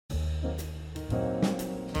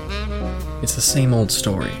It's the same old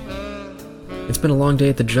story. It's been a long day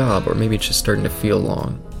at the job, or maybe it's just starting to feel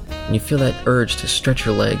long, and you feel that urge to stretch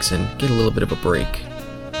your legs and get a little bit of a break.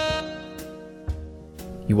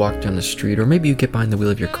 You walk down the street, or maybe you get behind the wheel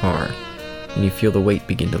of your car, and you feel the weight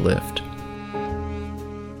begin to lift.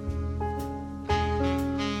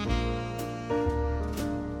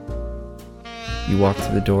 You walk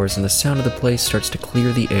through the doors, and the sound of the place starts to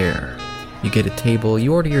clear the air. You get a table,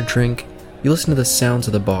 you order your drink, you listen to the sounds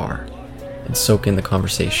of the bar, and soak in the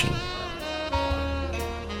conversation.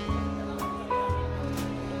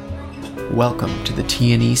 Welcome to the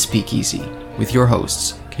TNE Speakeasy with your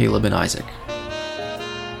hosts, Caleb and Isaac.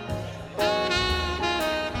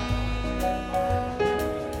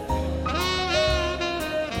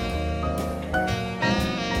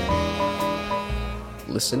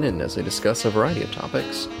 Listen in as I discuss a variety of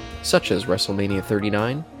topics, such as Wrestlemania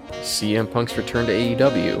 39, CM Punk's return to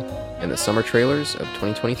AEW, and the summer trailers of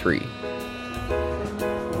 2023.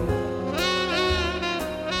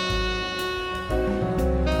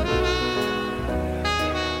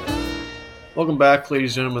 Welcome back,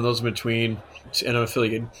 ladies and gentlemen, those in between, and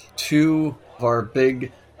unaffiliated, to our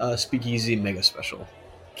big Speakeasy Mega Special.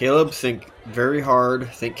 Caleb, think very hard,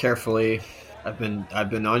 think carefully. I've been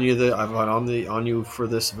on you. I've been on you for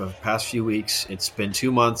this for the past few weeks. It's been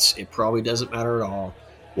 2 months. It probably doesn't matter at all.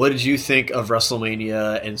 What did you think of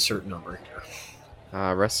WrestleMania? Insert number here.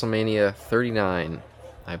 WrestleMania 39,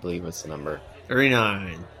 I believe was the number.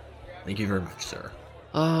 39. Thank you very much, sir.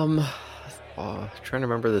 Trying to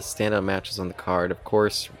remember the standout matches on the card. Of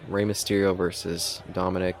course, Rey Mysterio versus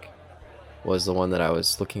Dominic was the one that I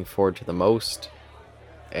was looking forward to the most,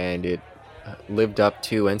 and it lived up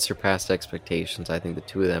to and surpassed expectations. I think the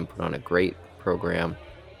two of them put on a great program.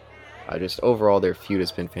 Just overall, their feud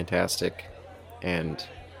has been fantastic, and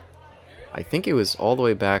I think it was all the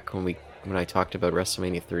way back when I talked about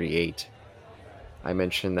WrestleMania 38. I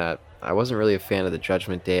mentioned that I wasn't really a fan of the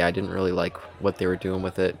Judgment Day. I didn't really like what they were doing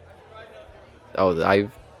with it.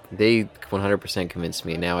 They 100% convinced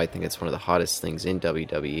me. Now I think it's one of the hottest things in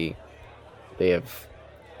WWE. They have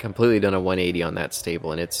completely done a 180 on that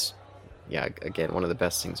stable, and it's, again, one of the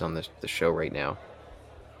best things on the show right now.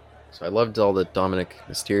 So I loved all the Dominic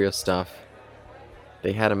Mysterio stuff.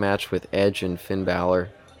 They had a match with Edge and Finn Balor,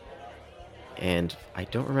 and I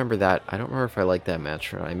don't remember that. I don't remember if I liked that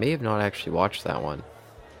match or not. I may have not actually watched that one.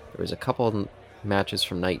 There was a couple of matches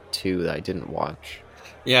from night 2 that I didn't watch.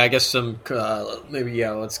 Yeah, I guess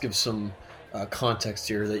let's give some context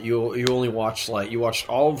here. That you only watched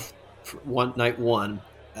all of night 1,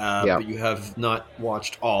 but you have not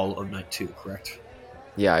watched all of night 2, correct?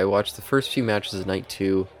 Yeah, I watched the first few matches of night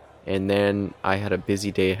 2, and then I had a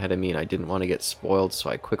busy day ahead of me, and I didn't want to get spoiled,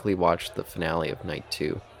 so I quickly watched the finale of night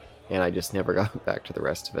 2, and I just never got back to the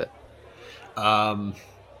rest of it.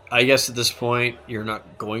 I guess at this point, you're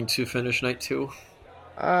not going to finish night 2?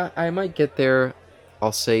 I might get there.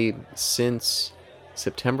 I'll say since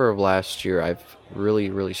September of last year, I've really,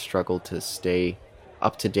 really struggled to stay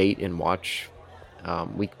up to date and watch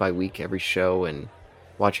week by week every show and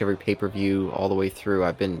watch every pay-per-view all the way through.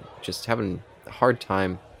 I've been just having a hard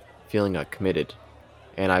time feeling committed.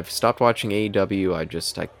 And I've stopped watching AEW.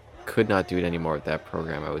 I could not do it anymore with that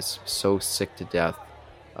program. I was so sick to death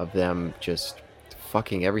of them just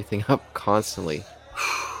fucking everything up constantly.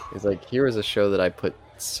 It's like, here is a show that I put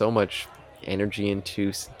so much energy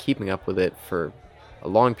into keeping up with it for a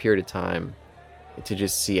long period of time, to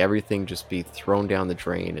just see everything just be thrown down the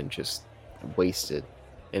drain and just wasted.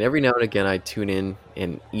 And every now and again I tune in,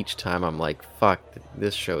 and each time I'm like, fuck,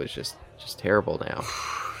 this show is just terrible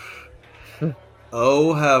now.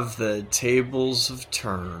 Oh, have the tables have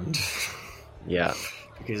turned. Yeah.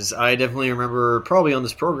 Because I definitely remember, probably on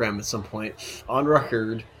this program at some point, on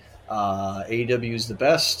record, AEW is the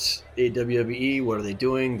best. WWE, what are they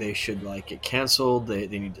doing? They should get canceled. They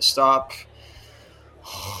need to stop.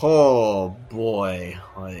 Oh boy,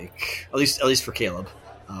 at least for Caleb.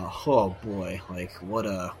 Oh boy, what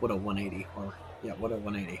a 180, what a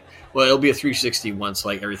 180. Well, it'll be a 360 once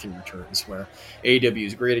everything returns, where AEW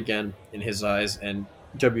is great again in his eyes, and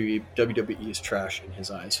WWE is trash in his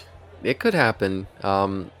eyes. It could happen.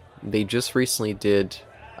 They just recently did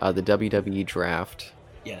the WWE draft.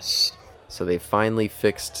 Yes. So they finally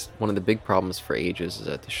fixed one of the big problems for ages, is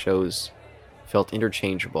that the shows felt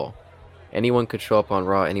interchangeable. Anyone could show up on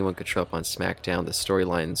Raw, anyone could show up on SmackDown. The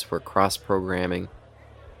storylines were cross-programming,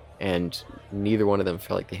 and neither one of them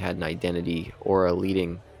felt like they had an identity or a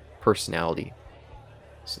leading personality.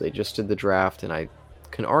 So they just did the draft, and I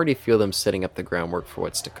can already feel them setting up the groundwork for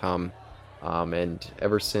what's to come. And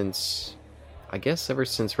ever since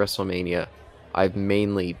WrestleMania, I've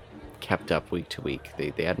mainly kept up week to week.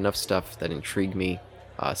 They had enough stuff that intrigued me.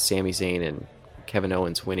 Sami Zayn and Kevin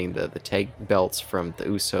Owens winning the tag belts from the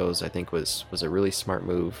Usos, I think was a really smart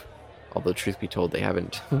move. Although truth be told, they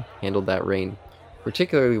haven't handled that reign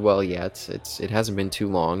particularly well yet. It hasn't been too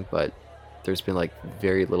long, but there's been like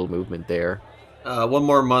very little movement there. One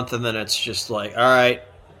more month, and then it's just like, all right,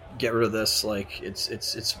 get rid of this. Like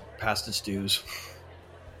it's past its dues.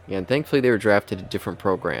 Yeah, and thankfully they were drafted to different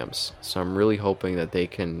programs, so I'm really hoping that they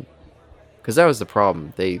can, because that was the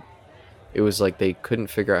problem. It was like they couldn't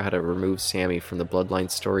figure out how to remove Sami from the Bloodline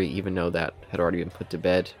story, even though that had already been put to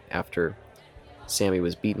bed after Sami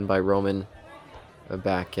was beaten by Roman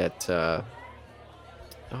back at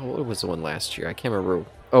what was the one last year? I can't remember.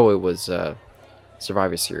 Oh, it was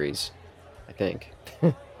Survivor Series, I think.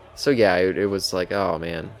 So yeah, it was like, oh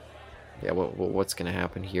man, yeah, what's gonna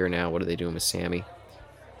happen here now? What are they doing with Sami?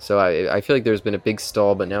 So I feel like there's been a big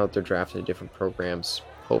stall, but now that they're drafted to different programs,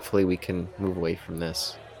 hopefully we can move away from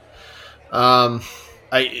this. I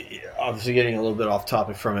obviously getting a little bit off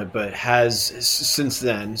topic from it, but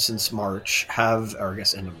since March, or I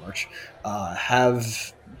guess end of March,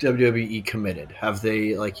 have WWE committed? Have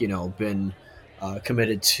they been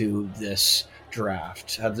committed to this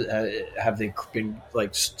draft? Have they been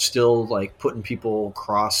still putting people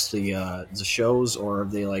across the shows, or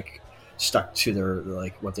have they stuck to their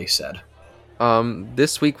what they said?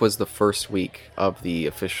 This week was the first week of the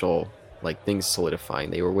official things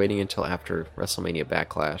solidifying. They were waiting until after WrestleMania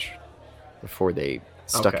Backlash before they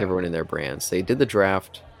stuck everyone in their brands. They did the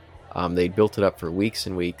draft. They built it up for weeks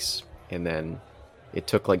and weeks, and then it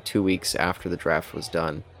took 2 weeks after the draft was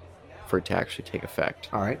done for it to actually take effect.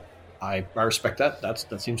 All right, I respect that.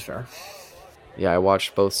 That seems fair. Yeah, I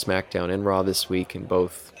watched both SmackDown and Raw this week, and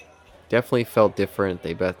both definitely felt different.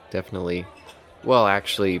 They definitely, now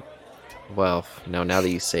that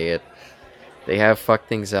you say it, they have fucked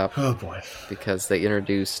things up. Oh boy. Because they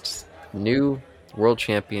introduced new World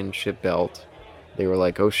Championship belt. They were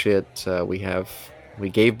like, oh shit, we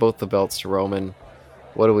gave both the belts to Roman.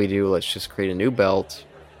 What do we do? Let's just create a new belt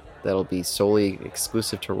that'll be solely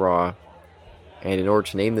exclusive to Raw. And in order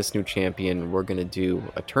to name this new champion, we're going to do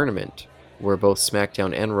a tournament where both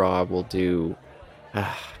SmackDown and Raw will do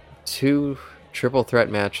 2 triple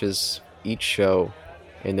threat matches each show.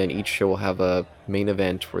 And then each show will have a main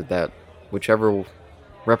event where whichever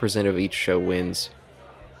representative of each show wins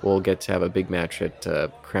will get to have a big match at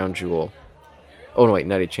Crown Jewel. Oh no, wait,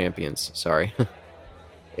 Night of Champions, sorry.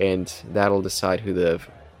 And that'll decide who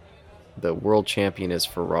the world champion is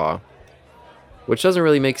for Raw. Which doesn't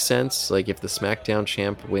really make sense. If the SmackDown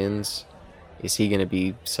champ wins, is he going to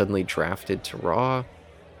be suddenly drafted to Raw?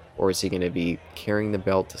 Or is he going to be carrying the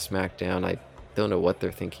belt to SmackDown? I don't know what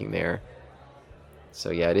they're thinking there. So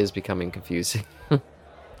yeah, it is becoming confusing.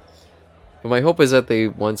 But my hope is that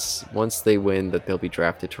once they win, that they'll be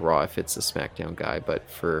drafted to Raw if it's the SmackDown guy. But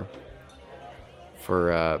for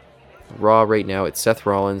Raw right now, it's Seth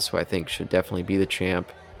Rollins, who I think should definitely be the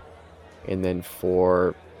champ. And then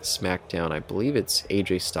for SmackDown, I believe it's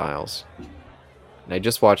AJ Styles. And I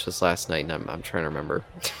just watched this last night, and I'm trying to remember.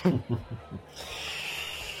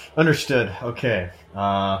 Understood. Okay.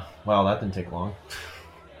 Well, that didn't take long.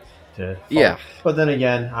 Yeah. But then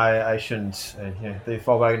again, I shouldn't. They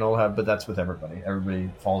fall back in old habits, but that's with everybody. Everybody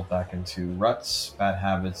falls back into ruts, bad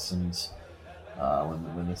habits, and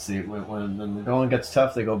when the going gets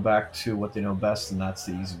tough, they go back to what they know best, and that's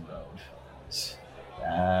the easy road. It's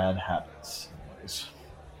bad habits. Anyways.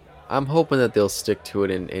 I'm hoping that they'll stick to it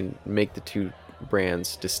and make the 2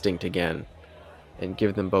 brands distinct again, and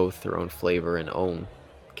give them both their own flavor and own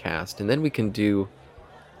cast, and then we can do.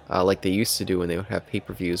 Like they used to do when they would have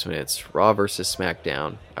pay-per-views when it's Raw versus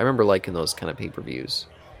SmackDown. I remember liking those kind of pay-per-views.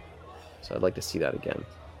 So I'd like to see that again.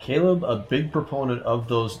 Caleb, a big proponent of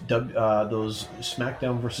those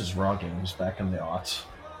SmackDown versus Raw games back in the aughts.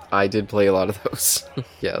 I did play a lot of those.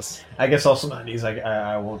 Yes. I guess also 90s.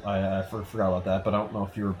 I forgot about that, but I don't know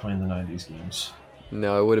if you were playing the 90s games.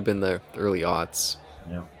 No, it would have been the early aughts.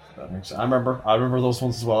 Yeah, that makes sense. I remember those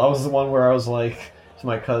ones as well. That was the one where I was like... to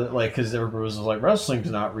my cousin, because everybody was like, wrestling's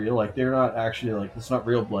not real, they're not actually, it's not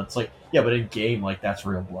real blood. It's yeah, but in game, that's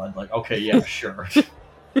real blood. Okay, yeah, sure.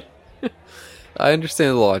 I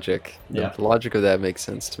understand the logic. Yeah. The logic of that makes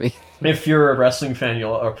sense to me. If you're a wrestling fan,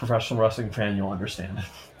 a professional wrestling fan, you'll understand it.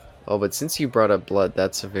 Oh, but since you brought up blood,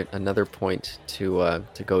 that's another point to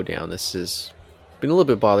go down. This has been a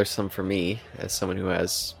little bit bothersome for me, as someone who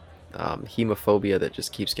has hemophobia that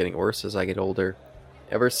just keeps getting worse as I get older.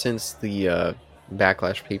 Ever since the...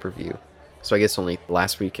 Backlash pay-per-view, so I guess only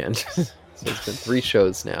last weekend. So it's been 3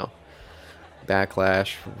 shows now.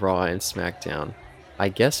 Backlash, Raw, and SmackDown. I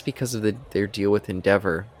guess because of their deal with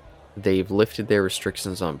Endeavor, they've lifted their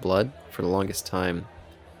restrictions on blood. For the longest time,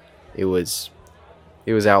 it was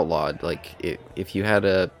outlawed. Like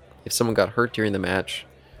if someone got hurt during the match,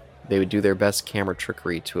 they would do their best camera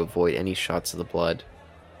trickery to avoid any shots of the blood.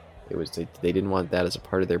 They didn't want that as a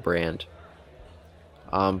part of their brand.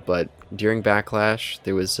 But during Backlash,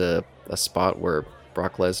 there was a spot where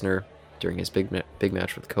Brock Lesnar, during his big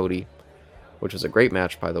match with Cody, which was a great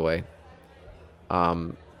match, by the way,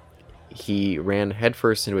 he ran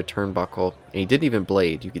headfirst into a turnbuckle, and he didn't even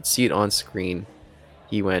blade. You could see it on screen.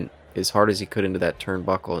 He went as hard as he could into that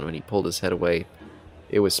turnbuckle, and when he pulled his head away,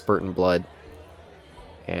 it was spurting blood.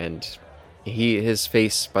 And his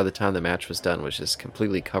face, by the time the match was done, was just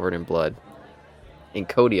completely covered in blood. And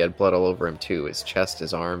Cody had blood all over him too, his chest,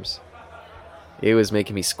 his arms. It was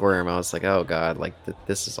making me squirm. I was like, oh god, like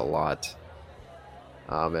this is a lot.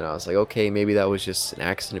 And I was like, okay, maybe that was just an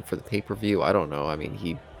accident for the pay-per-view. I don't know. I mean,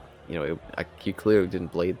 he clearly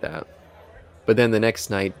didn't blade that. But then the next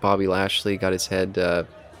night, Bobby Lashley got his head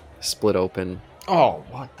split open. Oh,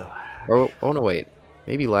 what the heck? Oh no, wait.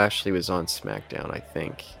 Maybe Lashley was on SmackDown, I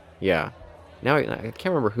think. Yeah. Now I can't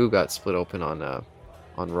remember who got split open on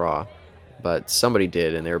Raw. But somebody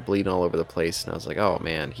did, and they were bleeding all over the place. And I was like, oh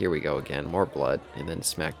man, here we go again. More blood. And then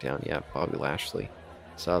SmackDown, yeah, Bobby Lashley.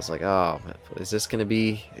 So I was like, oh, is this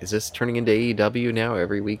turning into AEW now?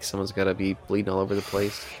 Every week someone's got to be bleeding all over the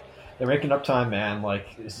place? They're making up time, man. Like,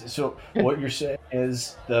 so what you're saying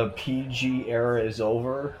is the PG era is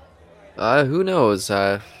over? Who knows?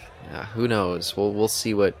 Who knows? We'll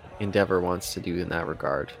see what Endeavor wants to do in that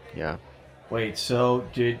regard. Yeah. Wait, so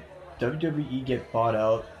did WWE get bought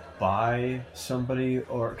out by somebody,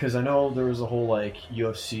 or because I know there was a whole like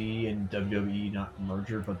UFC and WWE not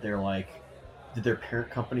merger, but they're like, did their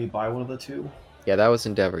parent company buy one of the two? Yeah, that was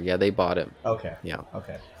Endeavor. Yeah, they bought it. Okay. Yeah.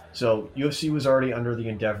 Okay. So UFC was already under the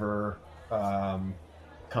Endeavor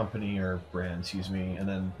company or brand, excuse me, and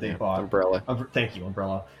then they bought Umbrella. Thank you,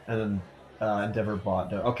 Umbrella, and then Endeavor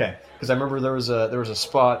bought. Okay, because I remember there was a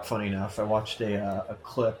spot. Funny enough, I watched a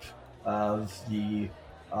clip of the.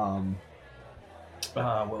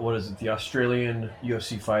 What is it? The Australian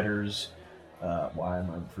UFC fighters. Why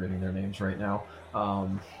am I forgetting their names right now?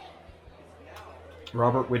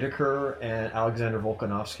 Robert Whittaker and Alexander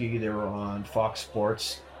Volkanovski. They were on Fox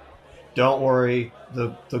Sports. Don't worry,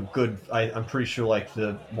 the good. I'm pretty sure like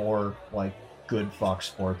the more like good Fox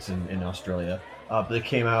Sports in Australia. But they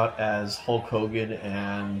came out as Hulk Hogan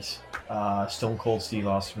and Stone Cold Steve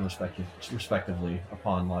Austin, respectively,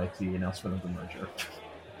 upon like the announcement of the merger.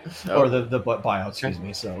 Or the buyout, excuse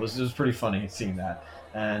me. So it was pretty funny seeing that.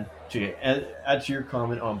 And to add to your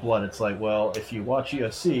comment on blood, it's like, well, if you watch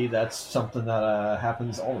UFC, that's something that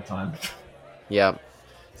happens all the time. Yeah.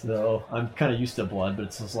 So I'm kind of used to blood, but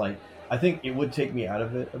it's just like, I think it would take me out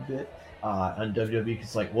of it a bit on WWE, because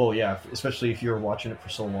it's like, well, yeah, especially if you're watching it for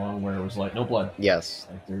so long where it was like no blood. Yes.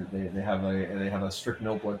 Like they have a strict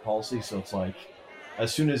no blood policy, so it's like,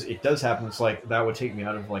 as soon as it does happen, it's like that would take me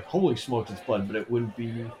out of like, holy smokes, it's blood. But it wouldn't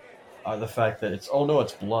be the fact that it's, oh no,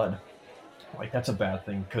 it's blood. Like that's a bad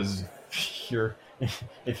thing, because if you're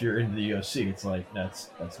into the UFC, it's like that's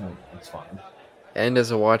fine. And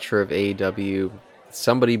as a watcher of AEW,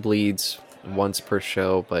 somebody bleeds once per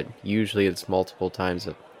show, but usually it's multiple times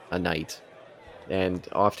a night. And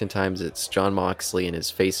oftentimes it's Jon Moxley, and his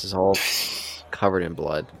face is all covered in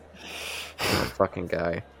blood. That fucking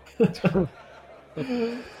guy.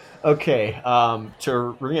 Okay,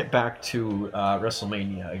 to bring it back to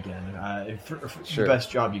WrestleMania again, Sure. the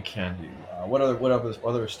best job you can do. What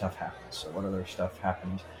other stuff happened? So what other stuff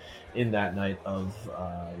happened in that night of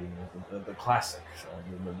the classic,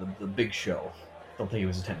 the big show? Don't think he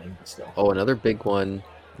was attending, but still. Oh, another big one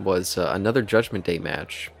was another Judgment Day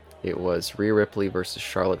match. It was Rhea Ripley versus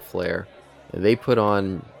Charlotte Flair. They put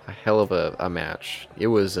on a hell of a match. It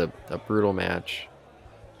was a brutal match.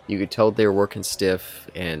 You could tell they were working stiff,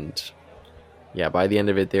 and yeah, by the end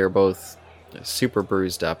of it, they were both super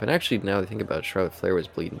bruised up. And actually, now that I think about it, Charlotte Flair was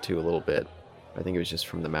bleeding too a little bit. I think it was just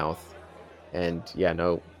from the mouth. And yeah,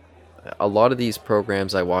 no, a lot of these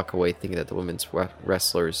programs, I walk away thinking that the women's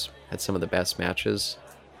wrestlers had some of the best matches,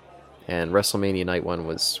 and WrestleMania Night 1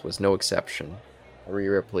 was no exception.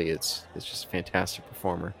 Rhea Ripley is just a fantastic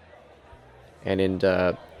performer. And in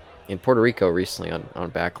Puerto Rico recently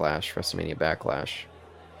on Backlash, WrestleMania Backlash,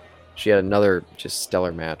 she had another just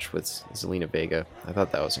stellar match with Zelina Vega. I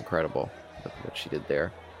thought that was incredible, what she did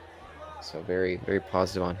there. So very, very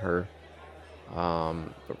positive on her.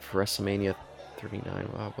 But for WrestleMania 39,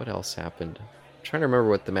 wow, what else happened? I'm trying to remember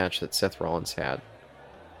what the match that Seth Rollins had.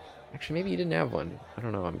 Actually, maybe he didn't have one. I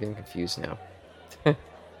don't know. I'm getting confused now.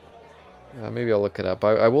 Maybe I'll look it up.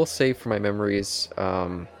 I will say, for my memories,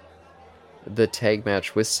 the tag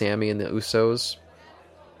match with Sammy and the Usos,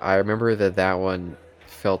 I remember that one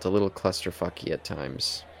felt a little clusterfucky at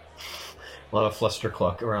times. A lot of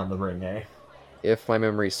flustercluck around the ring, eh? If my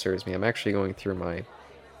memory serves me, I'm actually going through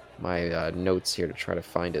my notes here to try to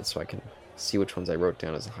find it so I can see which ones I wrote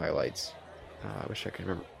down as the highlights. I wish I could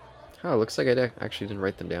remember. Oh, it looks like I actually didn't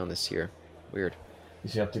write them down this year. Weird.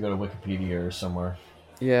 You have to go to Wikipedia or somewhere.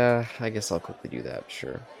 Yeah, I guess I'll quickly do that.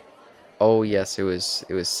 Sure. Oh yes, it was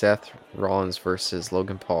Seth Rollins versus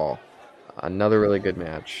Logan Paul. Another really good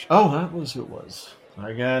match. Oh, that was who it was.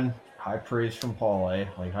 Again, high praise from Paul, eh?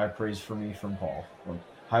 Like high praise for me from Paul. Or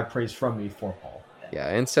high praise from me for Paul. Yeah,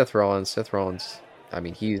 and Seth Rollins. Seth Rollins. I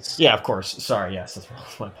mean, Yeah, of course. Sorry, yes, that's wrong.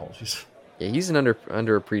 My apologies. yeah, he's an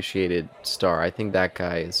underappreciated star. I think that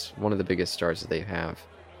guy is one of the biggest stars that they have.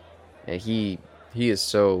 And he is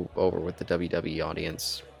so over with the WWE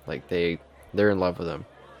audience. Like they're in love with him.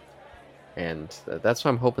 And that's why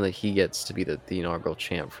I'm hoping that he gets to be the inaugural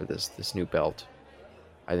champ for this new belt.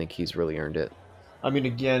 I think he's really earned it. I mean,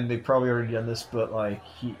 again, they probably already done this, but like,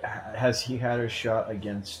 he had a shot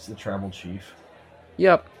against the Tribal Chief?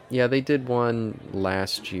 Yep. Yeah, they did one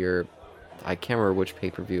last year. I can't remember which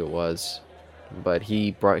pay-per-view it was, but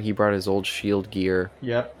he brought his old Shield gear.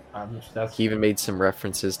 Yep. He even made some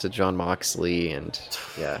references to John Moxley, and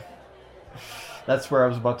yeah. That's where I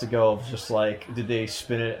was about to go. Just like, did they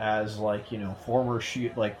spin it as like, former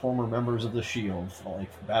Shield, like former members of the Shield, like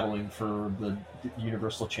battling for the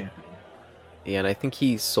Universal Champion? Yeah, and I think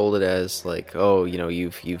he sold it as like, oh,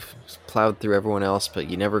 you've plowed through everyone else, but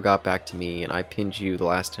you never got back to me, and I pinned you the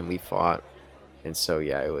last time we fought. And so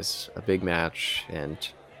yeah, it was a big match, and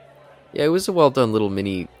yeah, it was a well done little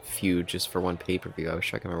mini feud just for one pay-per-view. I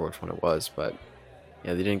wish I could remember which one it was, but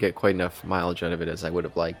yeah, they didn't get quite enough mileage out of it as I would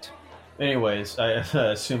have liked. Anyways, I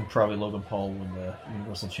assume probably Logan Paul won the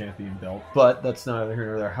Universal Champion belt, but that's neither here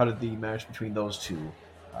nor there. How did the match between those two,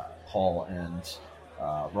 Paul and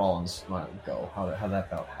Rollins, go? How did that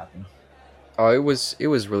bout happen? Oh, it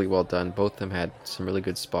was really well done. Both of them had some really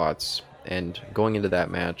good spots, and going into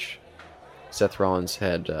that match, Seth Rollins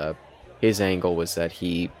had his angle was that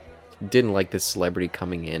he didn't like this celebrity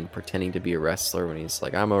coming in pretending to be a wrestler when he's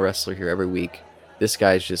like, I'm a wrestler here every week. This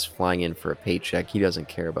guy's just flying in for a paycheck. He doesn't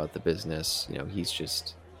care about the business. He's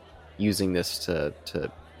just using this to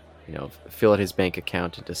fill out his bank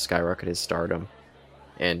account and to skyrocket his stardom.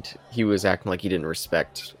 And he was acting like he didn't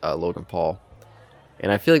respect Logan Paul.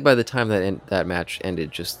 And I feel like by the time that match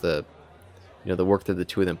ended, just the work that the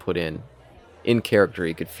two of them put in character,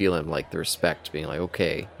 you could feel him, like the respect, being like,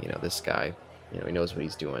 okay, this guy, he knows what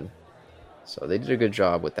he's doing. So they did a good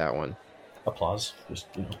job with that one. Applause. Just,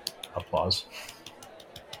 applause.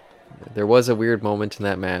 There was a weird moment in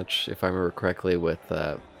that match, if I remember correctly, with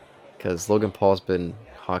because Logan Paul's been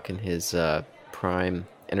hawking his Prime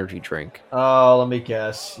energy drink. Oh, let me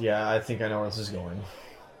guess. Yeah, I think I know where this is going.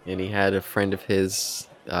 And he had a friend of his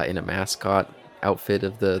in a mascot outfit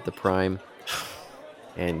of the Prime.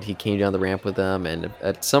 And he came down the ramp with them, and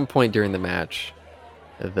at some point during the match,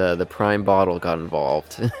 the Prime bottle got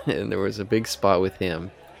involved, and there was a big spot with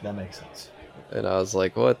him. That makes sense. And I was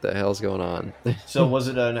like, what the hell's going on? So was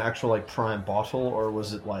it an actual like Prime bottle, or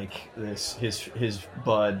was it like this his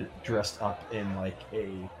bud dressed up in like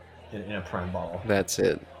in a Prime bottle? That's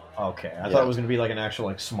it. Okay, I thought it was gonna be like an actual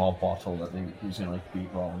like small bottle that he was gonna like beat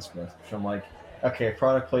Rollins with. So I'm like, okay,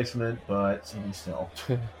 product placement, but even still.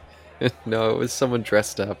 No, it was someone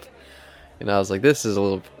dressed up, and I was like, this is a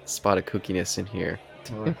little spot of kookiness in here.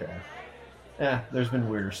 Okay. Yeah, there's been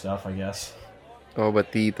weirder stuff, I guess. Oh,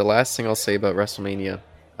 but the last thing I'll say about WrestleMania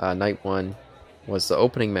Night 1 was the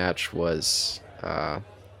opening match was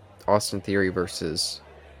Austin Theory versus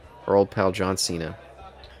our old pal John Cena.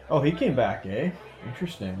 Oh, he came back, eh?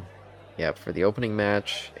 Interesting. Yeah, for the opening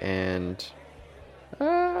match, and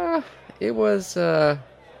it was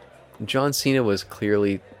John Cena was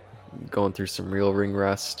clearly going through some real ring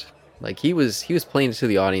rust. Like he was playing to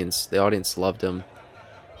the audience. The audience loved him.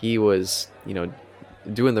 He was,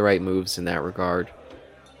 doing the right moves in that regard.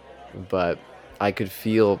 But I could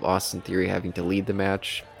feel Austin Theory having to lead the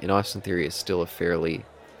match, and Austin Theory is still a fairly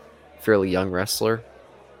young wrestler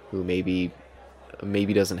who maybe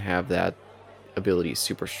doesn't have that ability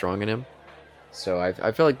super strong in him. So I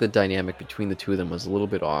felt like the dynamic between the two of them was a little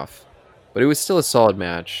bit off. But it was still a solid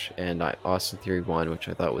match, and Austin Theory won, which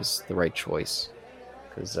I thought was the right choice.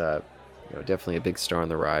 Because, definitely a big star on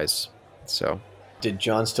the rise. So, did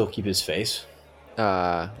John still keep his face?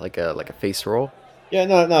 Like a face roll? Yeah,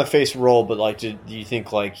 not a face roll, but like, do you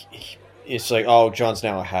think like it's like, oh, John's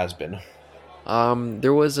now a has-been?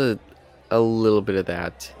 There was a little bit of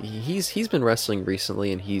that. He's been wrestling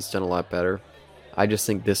recently, and he's done a lot better. I just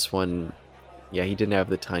think this one, yeah, he didn't have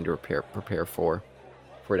the time to prepare for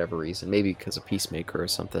whatever reason. Maybe because of Peacemaker or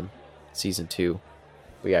something. Season 2.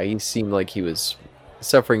 But yeah, he seemed like he was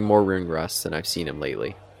suffering more ring rust than I've seen him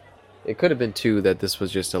lately. It could have been, too, that this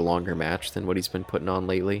was just a longer match than what he's been putting on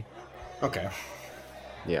lately. Okay.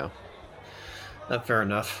 Yeah. Fair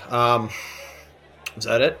enough. Is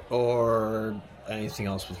that it? Or anything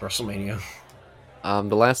else with WrestleMania?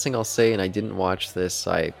 The last thing I'll say, and I didn't watch this,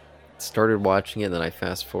 I started watching it and then I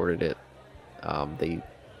fast forwarded it.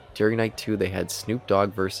 During night 2, they had Snoop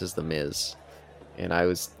Dogg versus The Miz. And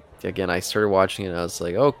I started watching it and I was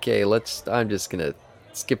like, okay, I'm just going to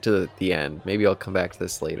skip to the end. Maybe I'll come back to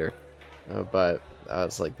this later. But I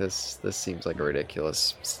was like, this seems like a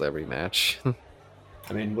ridiculous celebrity match.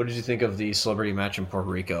 I mean, what did you think of the celebrity match in Puerto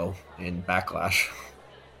Rico in Backlash?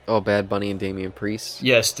 Oh, Bad Bunny and Damian Priest.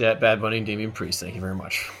 Yes, Bad Bunny and Damian Priest. Thank you very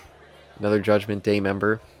much. Another Judgment Day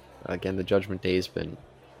member. Again, the Judgment Day has been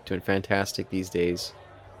doing fantastic these days.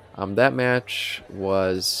 That match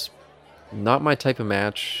was not my type of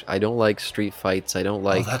match. I don't like street fights. I don't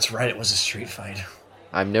like... Oh, that's right. It was a street fight.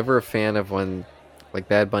 I'm never a fan of when, like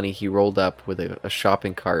Bad Bunny, he rolled up with a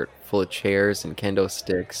shopping cart full of chairs and kendo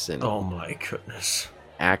sticks and... Oh my goodness.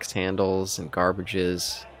 Axe handles and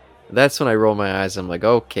garbages. That's when I roll my eyes. I'm like,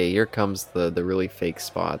 okay, here comes the really fake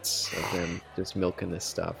spots of them just milking this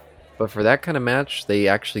stuff. But for that kind of match, they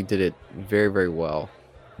actually did it very, very well.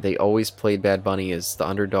 They always played Bad Bunny as the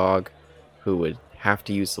underdog who would have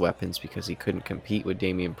to use the weapons because he couldn't compete with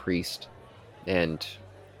Damian Priest. And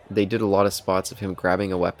they did a lot of spots of him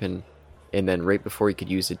grabbing a weapon, and then right before he could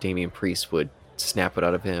use it, Damian Priest would snap it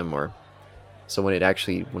out of him. So when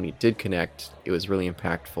he did connect, it was really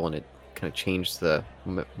impactful, and it kind of changed the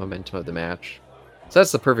momentum of the match. So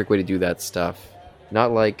that's the perfect way to do that stuff.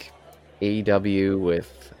 Not like AEW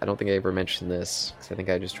with, I don't think I ever mentioned this, because I think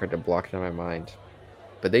I just tried to block it in my mind.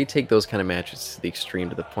 But they take those kind of matches to the extreme,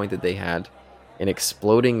 to the point that they had an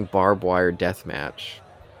exploding barbed wire death match,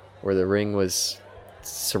 where the ring was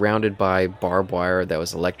surrounded by barbed wire that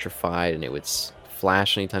was electrified, and it would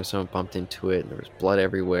flash anytime someone bumped into it, and there was blood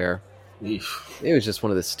everywhere. Eesh. It was just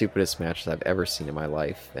one of the stupidest matches I've ever seen in my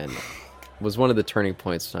life, and was one of the turning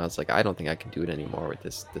points when I was like, I don't think I can do it anymore with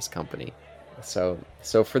this company. So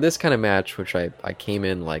for this kind of match, which I came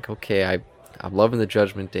in like, okay, I'm loving the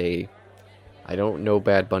Judgment Day. I don't know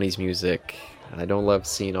Bad Bunny's music, and I don't love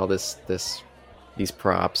seeing all these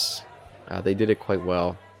props. They did it quite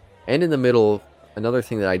well. And in the middle, another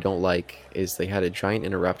thing that I don't like is they had a giant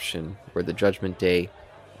interruption where the Judgment Day,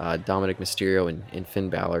 Dominic Mysterio and Finn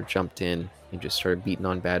Balor jumped in and just started beating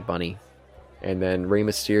on Bad Bunny. And then Rey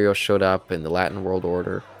Mysterio showed up in the Latin World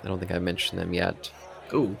Order. I don't think I mentioned them yet.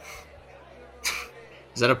 Ooh.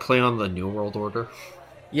 Is that a play on the New World Order?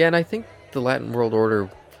 Yeah, and I think the Latin World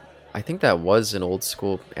Order, I think that was an old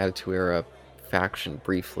school Attitude Era faction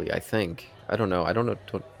briefly, I think. I don't know. I don't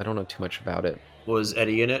know too much about it. Was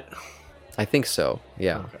Eddie in it? I think so,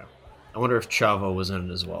 yeah. Okay. I wonder if Chavo was in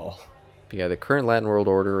it as well. But yeah, the current Latin World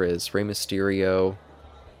Order is Rey Mysterio,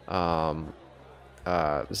 Zelina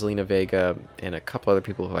Vega, and a couple other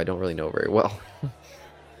people who I don't really know very well.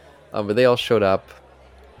 But they all showed up,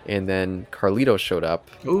 and then Carlito showed up,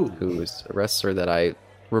 Ooh. who is a wrestler that I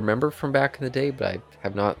remember from back in the day, but I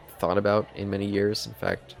have not thought about in many years. In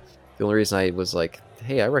fact, the only reason I was like,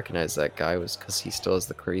 hey, I recognize that guy was because he still has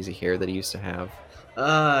the crazy hair that he used to have.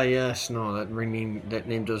 Yes, no, that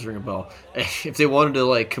name does ring a bell. If they wanted to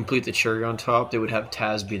like complete the cherry on top, they would have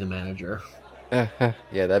Taz be the manager. Yeah,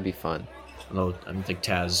 that'd be fun. Although I don't think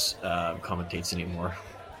Taz commentates anymore.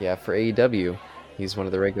 Yeah, for AEW, he's one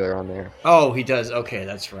of the regular on there. Oh, he does. Okay,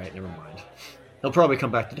 that's right. Never mind. He'll probably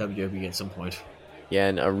come back to WWE at some point. Yeah,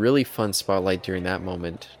 and a really fun spotlight during that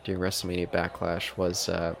moment, during WrestleMania Backlash, was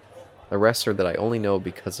a wrestler that I only know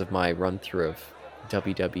because of my run-through of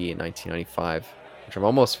WWE in 1995, which I'm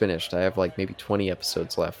almost finished. I have like maybe 20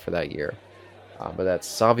 episodes left for that year. But that's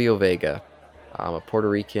Savio Vega, a Puerto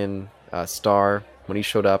Rican star. When he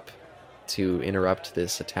showed up to interrupt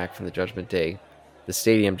this attack from the Judgment Day, the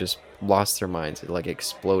stadium just lost their minds. It like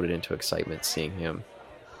exploded into excitement seeing him.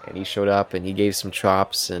 And he showed up and he gave some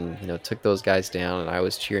chops and, took those guys down, and I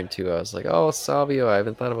was cheering too. I was like, oh, Savio, I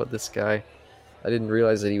haven't thought about this guy. I didn't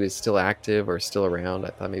realize that he was still active or still around. I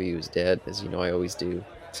thought maybe he was dead, as I always do.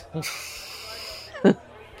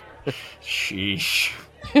 Sheesh.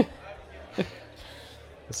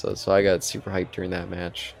 So I got super hyped during that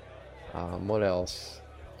match. What else?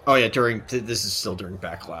 Oh yeah, this is still during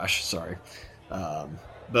Backlash. Sorry,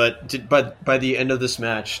 but by the end of this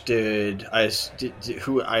match, did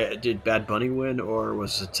Bad Bunny win, or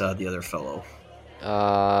was it the other fellow?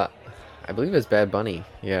 I believe it's Bad Bunny.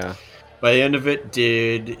 Yeah. By the end of it,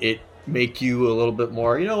 did it make you a little bit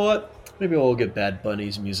more, you know what? Maybe we'll get Bad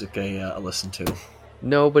Bunny's music a listen to.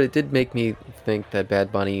 No, but it did make me think that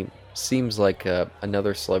Bad Bunny seems like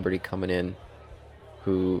another celebrity coming in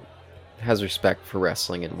who has respect for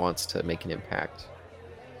wrestling and wants to make an impact.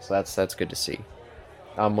 So that's good to see.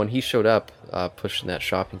 When he showed up, pushing that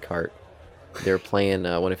shopping cart, they were playing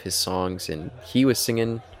one of his songs, and he was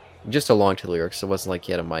singing just along to the lyrics. It wasn't like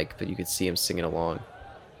he had a mic, but you could see him singing along,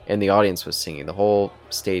 and the audience was singing. The whole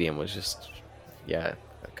stadium was just, yeah,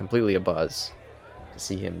 completely abuzz to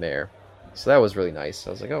see him there. So that was really nice. I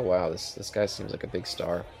was like, oh wow, this guy seems like a big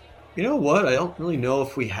star. You know what? I don't really know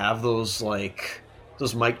if we have those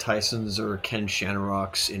those Mike Tysons or Ken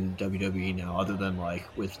Shamrocks in WWE now, other than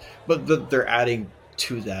they're adding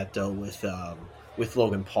to that though with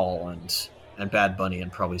Logan Paul and Bad Bunny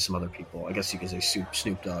and probably some other people. I guess you could say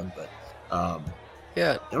Snoop Dogg, but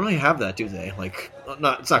Yeah. they don't really have that, do they?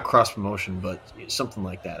 It's not cross promotion, but something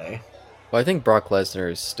like that, eh? Well, I think Brock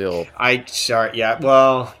Lesnar is still. Yeah.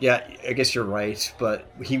 Well, yeah. I guess you're right, but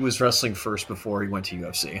he was wrestling first before he went to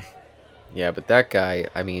UFC. Yeah, but that guy,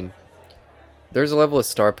 I mean, there's a level of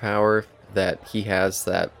star power that he has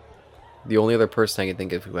that the only other person I can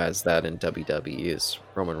think of who has that in WWE is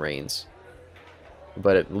Roman Reigns.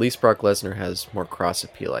 But at least Brock Lesnar has more cross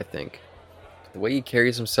appeal, I think. The way he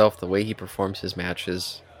carries himself, the way he performs his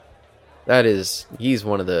matches, he's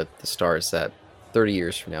one of the stars that 30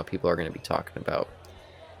 years from now people are going to be talking about.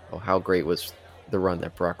 Oh, how great was the run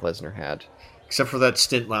that Brock Lesnar had. Except for that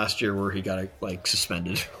stint last year where he got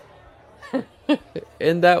suspended.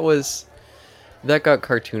 And that got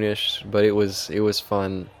cartoonish, but it was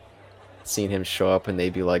fun seeing him show up and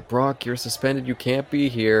they'd be like, Brock, you're suspended, you can't be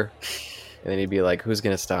here. And then he'd be like, who's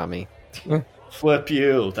going to stop me? Flip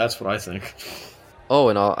you. That's what I think. Oh,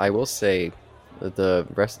 and I will say, the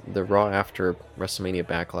Raw after WrestleMania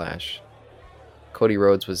Backlash, Cody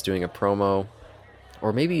Rhodes was doing a promo,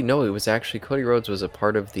 or maybe no, it was actually Cody Rhodes was a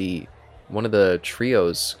part of one of the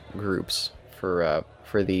trios groups for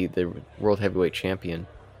the World Heavyweight Champion,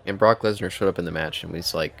 and Brock Lesnar showed up in the match and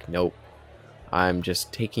was like, nope, I'm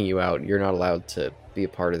just taking you out. You're not allowed to be a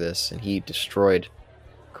part of this, and he destroyed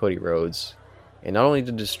Cody Rhodes. And not only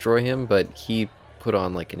did destroy him, but he put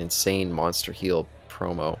on like an insane monster heel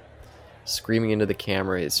promo, screaming into the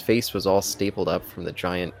camera. His face was all stapled up from the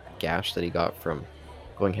giant gash that he got from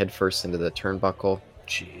going headfirst into the turnbuckle.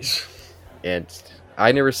 Jeez. And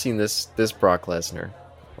I never seen this Brock Lesnar.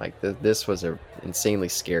 Like this was an insanely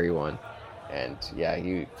scary one. And yeah,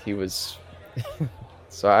 he was.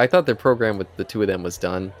 So I thought the program with the two of them was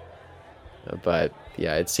done, but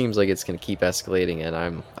yeah, it seems like it's going to keep escalating,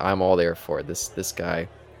 and I'm all there for it. This guy,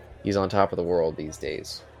 he's on top of the world these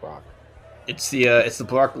days, Brock. It's the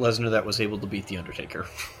Brock Lesnar that was able to beat the Undertaker.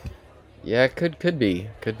 Yeah, could be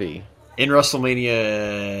in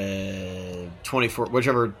WrestleMania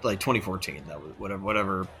 2014, that was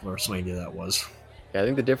whatever WrestleMania that was. Yeah, I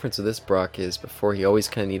think the difference with this Brock is before he always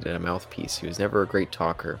kind of needed a mouthpiece. He was never a great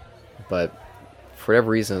talker, but for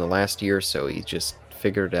whatever reason, in the last year or so, he just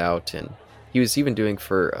figured it out, and he was even doing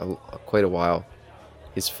for quite a while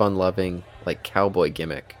his fun-loving like cowboy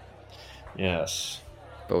gimmick. Yes.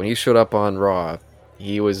 But when he showed up on Raw,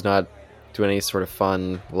 he was not doing any sort of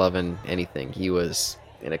fun, loving anything. He was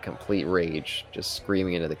in a complete rage, just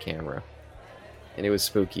screaming into the camera. And it was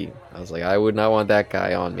spooky. I was like, I would not want that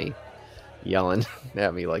guy on me, yelling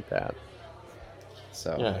at me like that.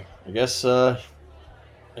 So yeah, I guess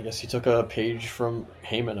he took a page from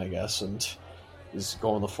Heyman, I guess, and is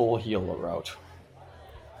going the full heel route.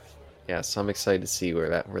 Yeah, so I'm excited to see where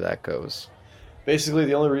that goes. Basically,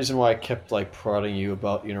 the only reason why I kept prodding you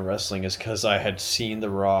about wrestling is because I had seen the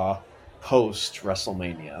Raw post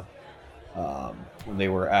WrestleMania when they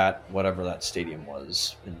were at whatever that stadium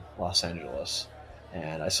was in Los Angeles,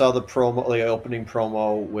 and I saw the promo, the opening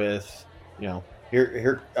promo with it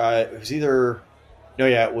was either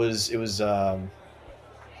it was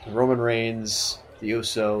Roman Reigns, the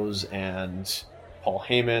Usos, and Paul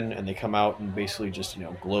Heyman, and they come out and basically just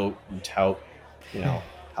gloat and tout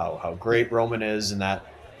how great Roman is, and that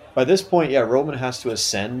by this point, Roman has to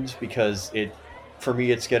ascend because for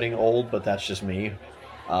me it's getting old, but that's just me.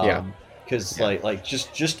 Because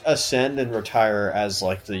just ascend and retire as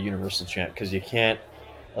the Universal Champ, because you can't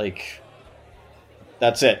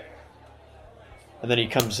that's it. And then he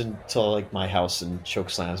comes into my house and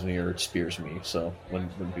chokeslams me or spears me, so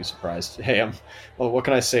wouldn't be surprised. Hey, what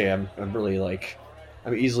can I say? I'm really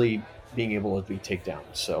I'm easily being able to be taken down.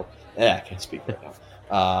 So I can't speak right now.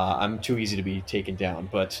 I'm too easy to be taken down.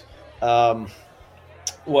 But and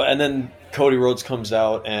then Cody Rhodes comes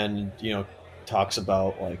out and talks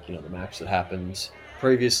about the match that happened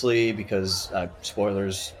previously because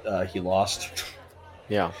spoilers, he lost.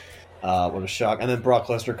 Yeah. What a shock! And then Brock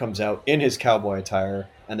Lesnar comes out in his cowboy attire,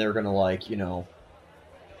 and they're gonna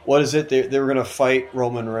what is it? They were gonna fight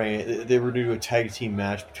Roman Reigns. They were gonna do a tag team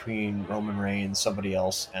match between Roman Reigns, somebody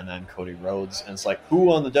else, and then Cody Rhodes. And it's like,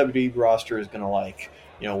 who on the WWE roster is gonna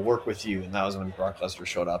work with you? And that was when Brock Lesnar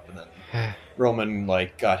showed up, and then Roman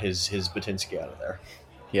got his Batinsky out of there.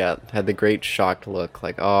 Yeah, had the great shocked look,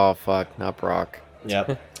 like, oh fuck, not Brock.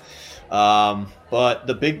 Yep. But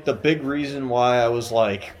the big reason why I was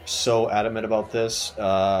so adamant about this,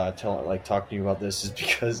 talking to you about this, is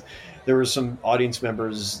because there were some audience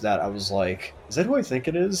members that I was like, is that who I think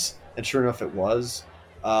it is? And sure enough, it was.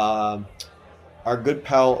 Our good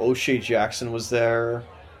pal O'Shea Jackson was there.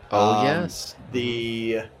 Oh yes.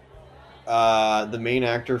 The main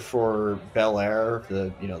actor for Bel Air,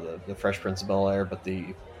 the Fresh Prince of Bel Air, but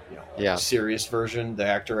the serious version, the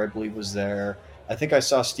actor I believe was there. I think I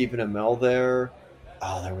saw Stephen Amell there.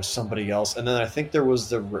 Oh, there was somebody else, and then I think there was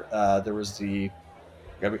the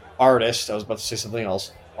artist. I was about to say something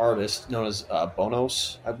else. Artist known as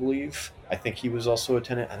Bonos, I believe. I think he was also a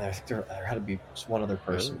tenant, and I think there had to be one other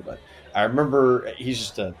person, but I remember he's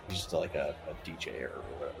just a DJ or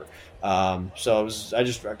whatever. So I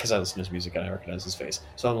just because I listen to his music and I recognize his face,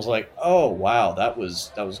 so I was like, oh wow, that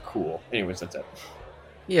was cool. Anyways, that's it.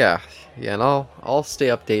 Yeah, and I'll stay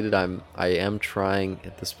updated. I am trying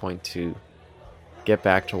at this point to get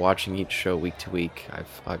back to watching each show week to week.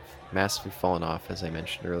 I've massively fallen off, as I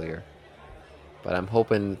mentioned earlier, but I'm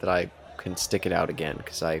hoping that I can stick it out again,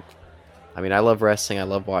 because I love wrestling. I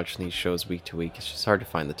love watching these shows week to week. It's just hard to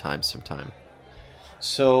find the time sometimes.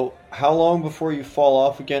 So how long before you fall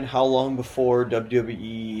off again? How long before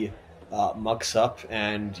WWE mucks up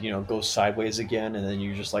and goes sideways again, and then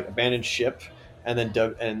you just abandon ship? And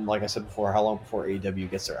then, like I said before, how long before AEW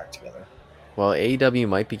gets their act together? Well, AEW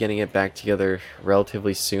might be getting it back together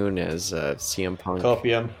relatively soon, as CM Punk...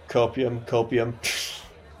 Copium.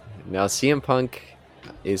 Now, CM Punk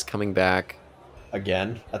is coming back.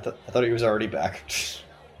 Again? I thought he was already back.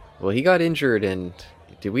 Well, he got injured, and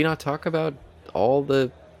did we not talk about all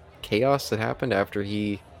the chaos that happened after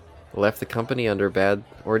he left the company under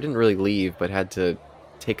or didn't really leave, but had to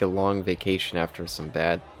take a long vacation after some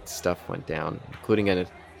bad stuff went down, including a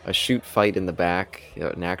shoot fight in the back,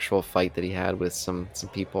 an actual fight that he had with some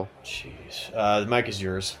people. Jeez. The mic is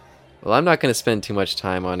yours. Well, I'm not going to spend too much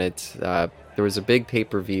time on it. There was a big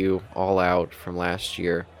pay-per-view, All Out, from last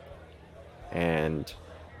year, and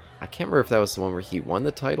I can't remember if that was the one where he won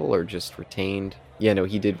the title or just retained. Yeah, no,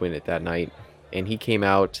 he did win it that night, and he came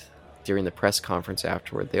out during the press conference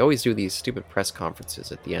afterward. They always do these stupid press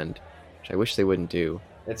conferences at the end, which I wish they wouldn't do.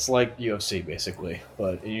 It's like UFC, basically,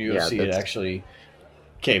 but in UFC it actually...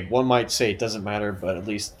 Okay, one might say it doesn't matter, but at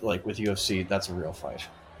least with UFC, that's a real fight.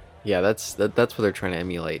 Yeah, that's what they're trying to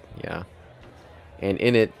emulate, yeah. And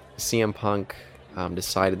in it, CM Punk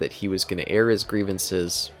decided that he was going to air his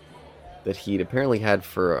grievances that he'd apparently had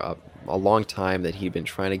for a long time, that he'd been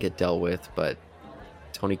trying to get dealt with, but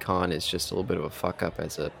Tony Khan is just a little bit of a fuck-up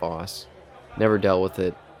as a boss. Never dealt with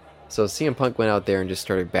it. So CM Punk went out there and just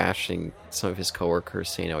started bashing some of his coworkers,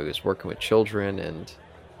 saying how he was working with children and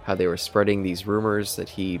how they were spreading these rumors that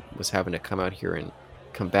he was having to come out here and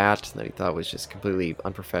combat, and that he thought was just completely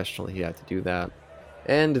unprofessional that he had to do that.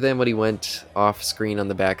 And then when he went off screen on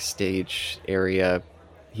the backstage area,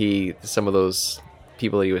 some of those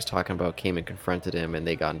people that he was talking about came and confronted him, and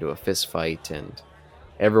they got into a fist fight, and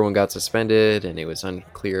everyone got suspended, and it was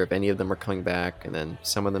unclear if any of them were coming back, and then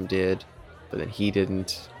some of them did, but then he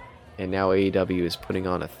didn't. And now AEW is putting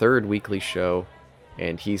on a third weekly show,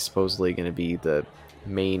 and he's supposedly going to be the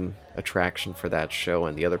main attraction for that show,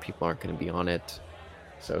 and the other people aren't going to be on it.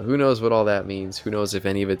 So who knows what all that means? Who knows if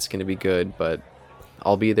any of it's going to be good, but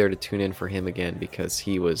I'll be there to tune in for him again, because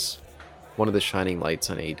he was one of the shining lights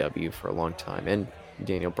on AEW for a long time. And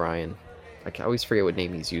Daniel Bryan. I always forget what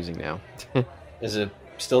name he's using now. Is it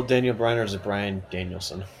still Daniel Bryan, or is it Bryan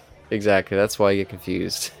Danielson? Exactly, that's why I get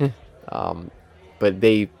confused. But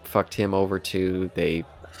they fucked him over too.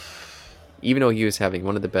 Even though he was having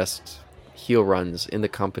one of the best heel runs in the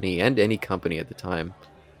company, and any company at the time,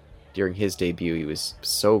 during his debut, he was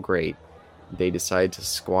so great. They decided to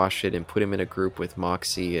squash it and put him in a group with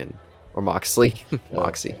Moxley and Wheeler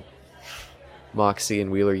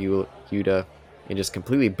Yuta, and just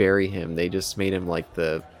completely bury him. They just made him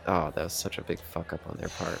that was such a big fuck up on their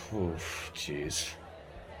part. Oof, jeez.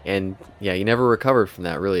 And yeah, he never recovered from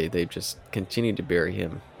that, really. They just continued to bury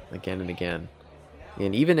him again and again.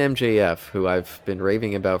 And even MJF, who I've been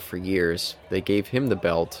raving about for years, they gave him the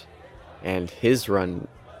belt, and his run,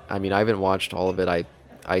 I haven't watched all of it. I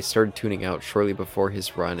I started tuning out shortly before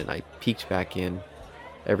his run, and I peeked back in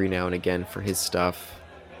every now and again for his stuff.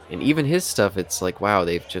 And even his stuff, it's like, wow,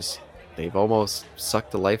 they've almost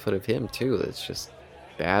sucked the life out of him too. It's just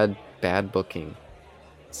bad booking.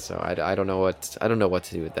 So I don't know what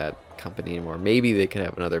to do with that company anymore. Maybe they could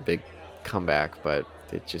have another big comeback, but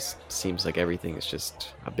it just seems like everything is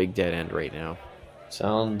just a big dead end right now.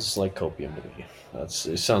 Sounds like copium to me.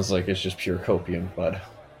 It sounds like it's just pure copium, bud.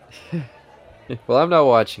 Well, I'm not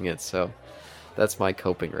watching it, so that's my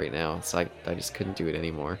coping right now. It's like I just couldn't do it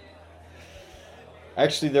anymore.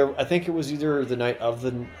 Actually, I think it was either the night of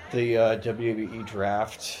the WWE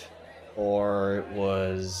draft, or it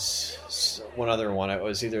was one other one. It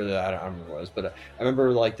was either I don't remember what it was, but I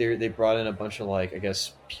remember like they brought in a bunch of like I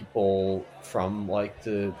guess people from like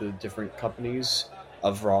the different companies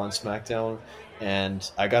of Raw and SmackDown, and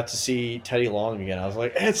I got to see Teddy Long again. I was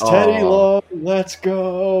like, it's Teddy Long, let's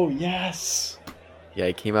go, yes. Yeah,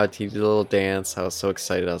 he came out to do a little dance. I was so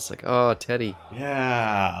excited. I was like, oh, Teddy.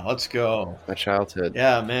 Yeah, let's go. My childhood.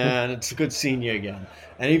 Yeah, man, it's good seeing you again.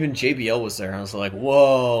 And even JBL was there. I was like,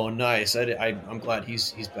 whoa, nice. I'm glad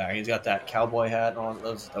he's back. He's got that cowboy hat on.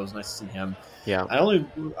 That was nice to see him. Yeah.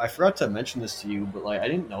 I forgot to mention this to you, but like I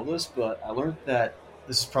didn't know this, but I learned that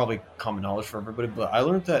this is probably common knowledge for everybody, but I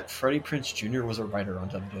learned that Freddie Prinze Jr. was a writer on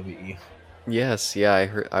WWE. Yes,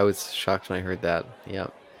 yeah, I was shocked when I heard that. Yeah.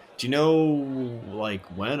 Do you know, like,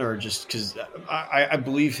 when, or just because I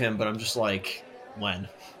believe him, but I'm just like, when?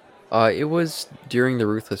 It was during the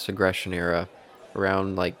Ruthless Aggression era,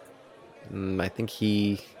 around like, I think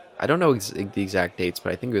I don't know the exact dates,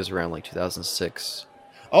 but I think it was around like 2006.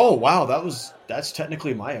 Oh wow, that's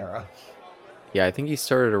technically my era. Yeah, I think he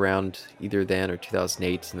started around either then or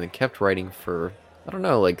 2008, and then kept writing for I don't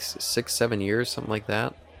know, like 6-7 years, something like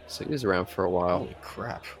that. So he was around for a while. Holy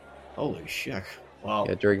crap! Holy shit! Wow.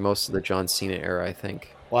 Yeah, during most of the John Cena era, I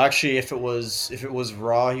think. Well, actually, if it was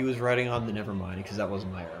Raw, he was writing on, then never mind, because that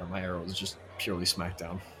wasn't my era. My era was just purely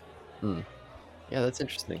SmackDown. Yeah, that's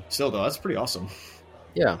interesting. Still, though, that's pretty awesome.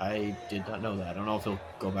 Yeah, I did not know that. I don't know if he'll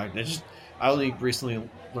go back. I only recently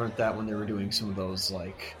learned that when they were doing some of those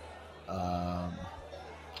like,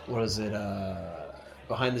 what is it?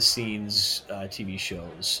 Behind the scenes TV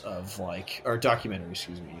shows of like, or documentaries,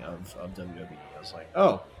 excuse me, of WWE. I was like,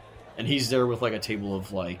 oh. And he's there with like a table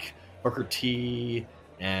of like Booker T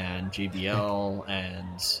and JBL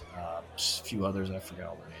and a few others. I forgot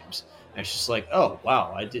all their names. And it's just like, oh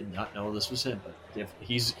wow, I did not know this was him. But if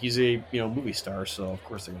he's a movie star, so of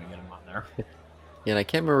course they're going to get him on there. Yeah, and I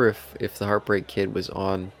can't remember if the Heartbreak Kid was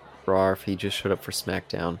on Raw or if he just showed up for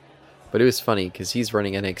SmackDown. But it was funny because he's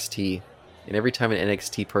running NXT, and every time an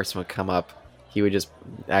NXT person would come up, he would just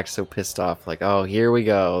act so pissed off, like, "Oh, here we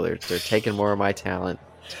go. They're taking more of my talent."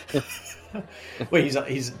 Wait,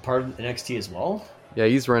 he's part of NXT as well? Yeah,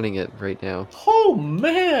 he's running it right now. Oh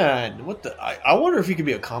man, what the? I wonder if he could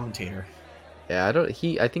be a commentator. Yeah,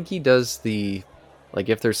 I think he does the, like,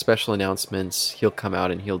 if there's special announcements, he'll come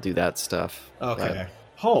out and he'll do that stuff. Okay.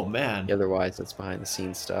 Oh man. Otherwise, it's behind the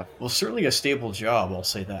scenes stuff. Well, certainly a stable job. I'll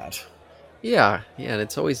say that. Yeah, and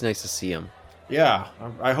it's always nice to see him. Yeah,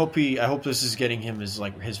 I hope this is getting him his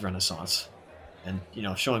renaissance, and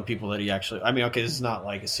showing people that he actually. I mean, okay, this is not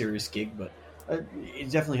like a serious gig, but it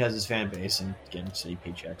definitely has his fan base, and again, city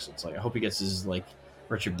paychecks. It's like I hope he gets his like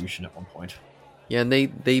retribution at one point. Yeah, and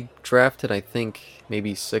they drafted, I think,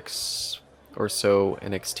 maybe 6 or so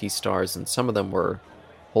NXT stars, and some of them were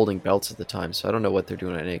holding belts at the time. So I don't know what they're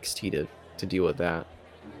doing at NXT to deal with that,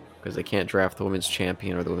 because they can't draft the women's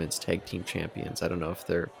champion or the women's tag team champions. I don't know if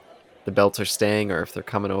the belts are staying or if they're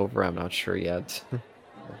coming over. I'm not sure yet,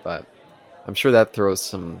 but I'm sure that throws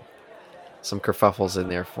some kerfuffles in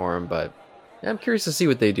there for them. But yeah, I'm curious to see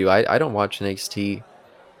what they do. I don't watch NXT,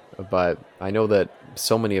 but I know that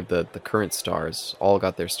so many of the current stars all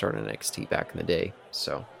got their start in NXT back in the day.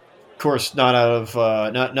 So, of course, not out of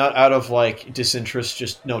not out of like disinterest,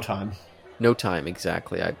 just no time. No time,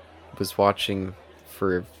 exactly. I was watching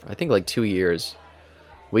for I think like 2 years,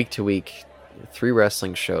 week to week, 3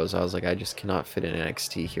 wrestling shows. I was like, I just cannot fit in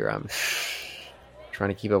NXT here. I'm trying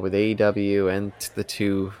to keep up with AEW and the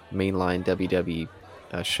 2 mainline WWE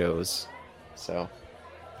shows. So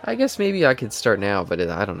I guess maybe I could start now, but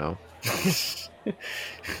I don't know.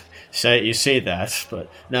 You say that, but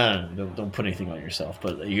no, don't put anything on yourself.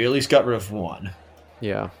 But you at least got rid of one.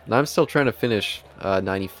 Yeah, and I'm still trying to finish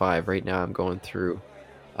 95. Right now I'm going through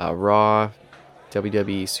Raw,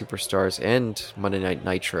 WWE Superstars, and Monday Night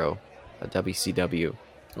Nitro, WCW.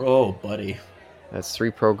 Oh, buddy. That's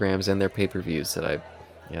 3 programs and their pay-per-views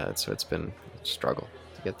so it's been a struggle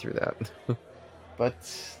to get through that. But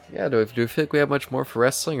yeah, do we feel like we have much more for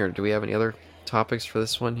wrestling, or do we have any other topics for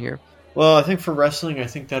this one here? Well, I think for wrestling, I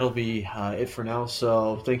think that'll be it for now.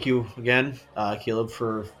 So thank you again, Caleb,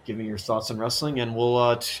 for giving your thoughts on wrestling, and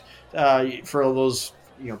we'll for all those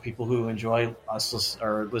people who enjoy us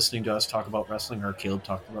or listening to us talk about wrestling or Caleb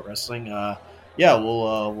talking about wrestling. Yeah,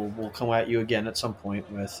 we'll come at you again at some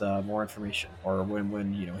point with more information, or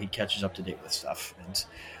when he catches up to date with stuff and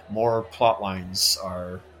more plot lines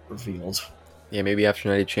are revealed. Yeah, maybe after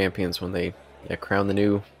Night of Champions when they crown the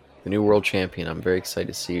new world champion. I'm very excited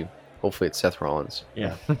to see. Hopefully, it's Seth Rollins.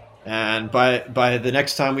 Yeah. And by the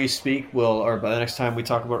next time we speak, or by the next time we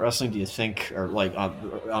talk about wrestling, do you think, or like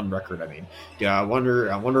on record, I mean, yeah, I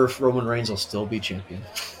wonder if Roman Reigns will still be champion.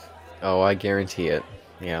 Oh, I guarantee it.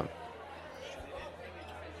 Yeah.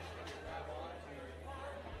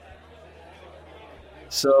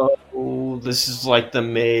 So this is like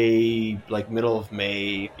middle of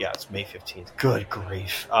May. Yeah, it's May 15th. Good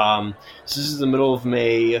grief. So this is the middle of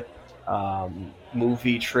May.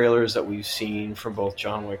 Movie trailers that we've seen from both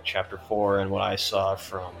John Wick Chapter 4 and what I saw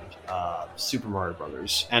from Super Mario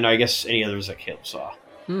Brothers, and I guess any others that Caleb saw.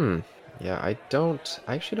 Yeah, I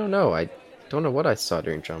actually don't know. I don't know what I saw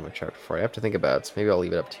during John Wick Chapter 4. I have to think about it, so maybe I'll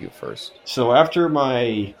leave it up to you first. So after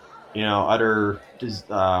my, utter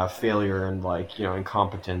failure and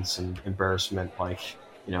incompetence and embarrassment,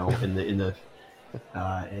 in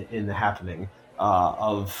the happening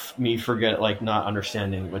of me not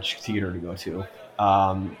understanding which theater to go to,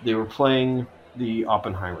 they were playing the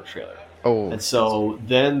Oppenheimer trailer. Oh, and so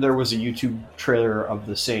then there was a YouTube trailer of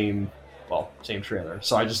the same trailer.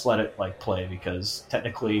 So I just let it play because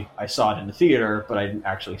technically I saw it in the theater, but I didn't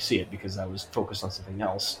actually see it because I was focused on something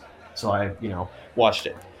else. So I, watched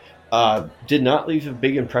it. Did not leave a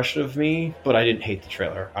big impression of me, but I didn't hate the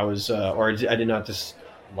trailer. I did not just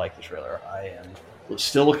like the trailer. I am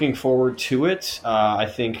still looking forward to it. I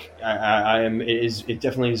think I am. It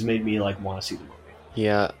definitely has made me want to see the movie.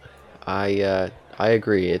 yeah, I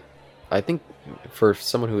agree. I think for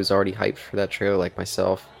someone who was already hyped for that trailer, like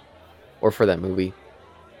myself, or for that movie,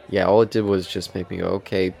 yeah, all it did was just make me go,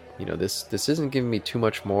 okay, this isn't giving me too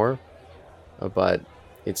much more, but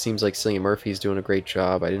it seems like Cillian Murphy's doing a great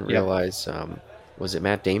job. I didn't realize, was it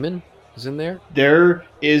Matt Damon was in there? There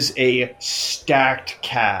is a stacked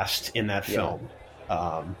cast in that film,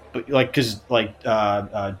 but because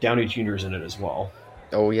Downey Jr.'s in it as well.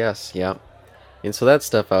 Oh yes, yeah. And so that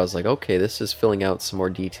stuff, I was like, okay, this is filling out some more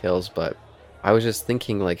details, but I was just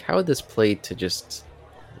thinking, how would this play to just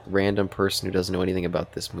random person who doesn't know anything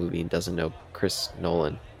about this movie and doesn't know Chris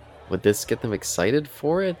Nolan? Would this get them excited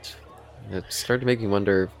for it? It started to make me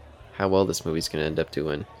wonder how well this movie's going to end up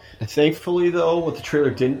doing. Thankfully, though, what the trailer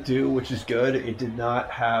didn't do, which is good, it did not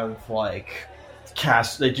have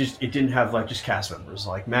cast. It didn't have just cast members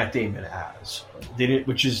like Matt Damon as they didn't,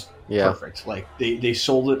 which is perfect. They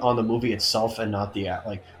sold it on the movie itself and not the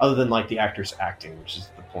other than the actors acting, which is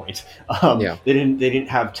the point. They didn't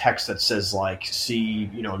have text that says see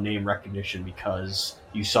name recognition because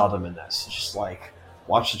you saw them in this. It's just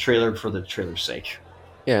watch the trailer for the trailer's sake.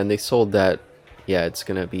 Yeah, and they sold that. Yeah, it's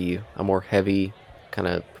gonna be a more heavy, kind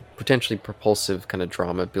of potentially propulsive kind of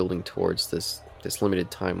drama building towards this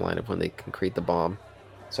limited timeline of when they can create the bomb.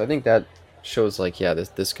 So I think that shows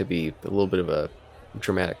this could be a little bit of a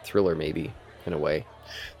dramatic thriller, maybe, in a way.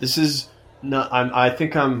 This is not. I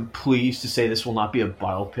think I'm pleased to say this will not be a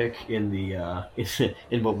biopic in the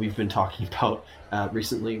in what we've been talking about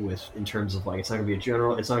recently. In terms of it's not going to be a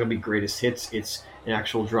general. It's not going to be greatest hits. It's an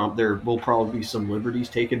actual drama. There will probably be some liberties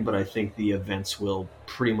taken, but I think the events will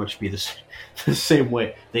pretty much be the same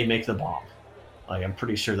way they make the bomb. I'm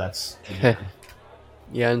pretty sure that's.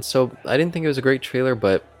 Yeah, and so I didn't think it was a great trailer,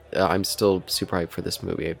 but I'm still super hyped for this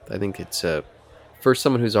movie. I think it's for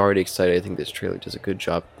someone who's already excited, I think this trailer does a good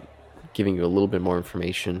job giving you a little bit more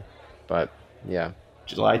information. But yeah,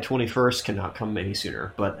 July 21st cannot come any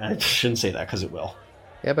sooner, but I shouldn't say that because it will.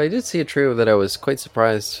 Yeah, but I did see a trailer that I was quite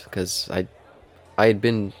surprised because I had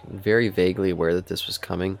been very vaguely aware that this was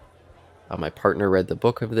coming. My partner read the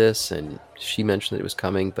book of this, and she mentioned that it was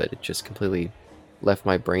coming, but it just completely left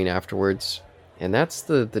my brain afterwards. And that's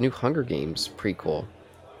the new Hunger Games prequel.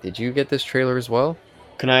 Did you get this trailer as well?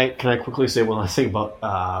 Can I quickly say one last thing about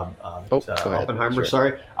Oppenheimer? Sure.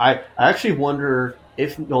 Sorry, I actually wonder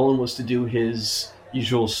if Nolan was to do his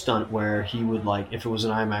usual stunt where he would if it was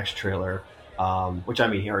an IMAX trailer, which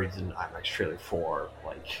he already did an IMAX trailer for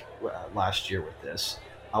last year with this.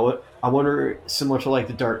 I wonder, similar to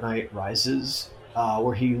The Dark Knight Rises,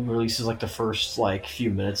 where he releases the first few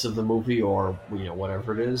minutes of the movie or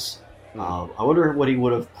whatever it is. I wonder what he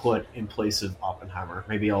would have put in place of Oppenheimer.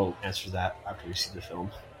 Maybe I'll answer that after we see the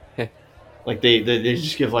film. Like they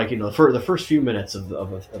just give like for the first few minutes of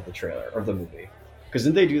the trailer of the movie. Because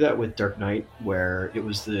didn't they do that with Dark Knight where it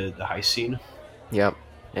was the heist scene? Yep.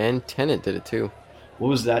 And Tenet did it too. What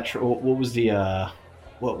was that? What was the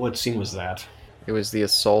what scene was that? It was the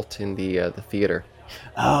assault in the theater.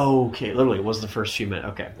 Oh, okay. Literally, it was the first few minutes.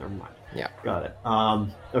 Okay, never mind. Yeah. Got it.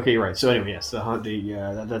 Okay, you're right. So anyway, yes,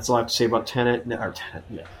 that's all I have to say about Tenet,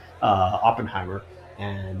 yeah, Oppenheimer,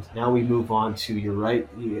 and now we move on to, you're right,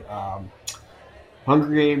 the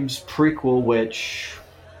Hunger Games prequel, which,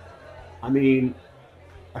 I mean,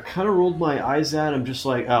 I kind of rolled my eyes at. I'm just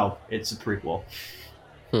like, oh, it's a prequel.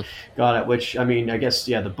 Hmm. Got it. Which, I mean, I guess,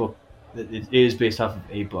 yeah, the book, it is based off of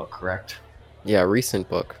a book, correct? Yeah, recent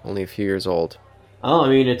book, only a few years old. Oh, I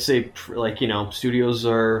mean, it's studios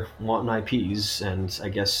are wanting IPs, and I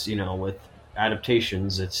guess, with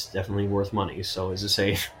adaptations, it's definitely worth money. So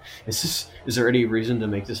is there any reason to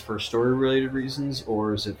make this for story related reasons,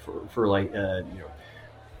 or is it for like,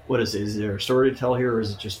 what is it? Is there a story to tell here, or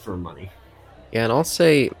is it just for money? Yeah, and I'll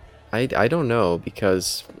say, I don't know,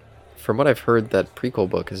 because from what I've heard, that prequel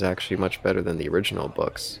book is actually much better than the original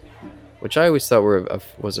books, which I always thought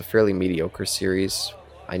was a fairly mediocre series.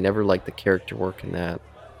 I never liked the character work in that.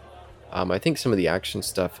 I think some of the action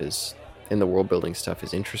stuff in the world building stuff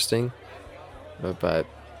is interesting, but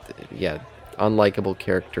yeah, unlikable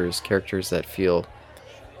characters that feel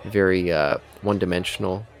very one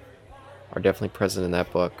dimensional, are definitely present in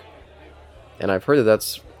that book. And I've heard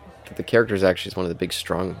that the character is actually one of the big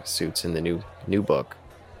strong suits in the new book.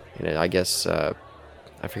 And I guess I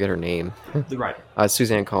forget her name. The writer.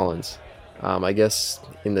 Suzanne Collins. I guess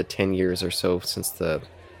in the 10 years or so since the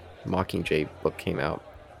Mockingjay book came out,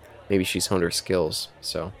 maybe she's honed her skills.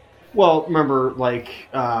 So, Well, remember, like,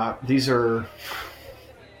 this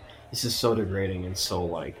is so degrading and so,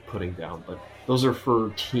 like, putting down, but those are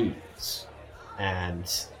for teens. And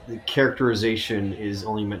the characterization is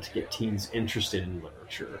only meant to get teens interested in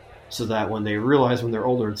literature. So that when they realize when they're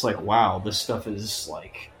older, it's like, wow, this stuff is,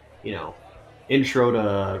 like, intro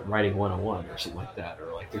to writing 101 or something like that.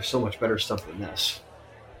 Or, like, there's so much better stuff than this.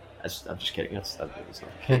 I'm just kidding. That's not the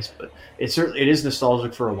case, but it is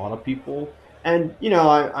nostalgic for a lot of people. And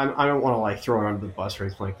I don't want to like throw it under the bus or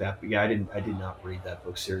anything like that. But yeah, I did not read that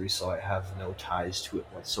book series, so I have no ties to it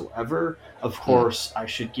whatsoever. Of course, I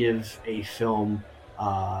should give a film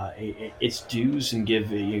its dues and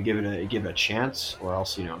give it a chance, or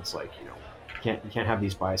else it's like you can't have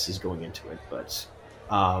these biases going into it. But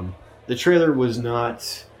the trailer was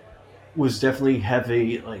definitely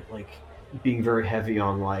heavy, like being very heavy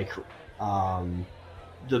on like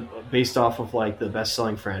the based off of like the best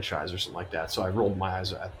selling franchise or something like that. So I rolled my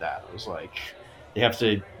eyes at that. I was like, they have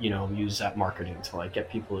to use that marketing to like get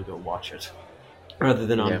people to go watch it rather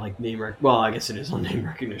than on like well, I guess it is on name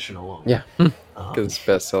recognition alone. Yeah, because it's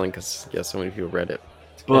best selling because so many people read it.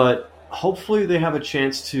 But hopefully they have a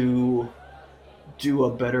chance to do a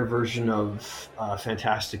better version of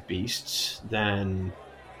Fantastic Beasts than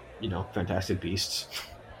Fantastic Beasts.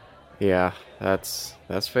 Yeah, that's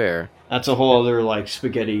fair. That's a whole other like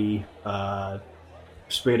spaghetti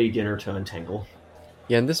dinner to untangle.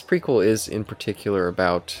 Yeah, and this prequel is in particular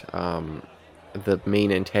about the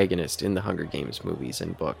main antagonist in the Hunger Games movies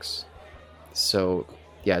and books. So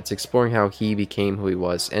yeah, it's exploring how he became who he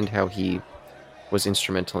was and how he was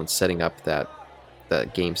instrumental in setting up that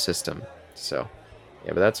game system. So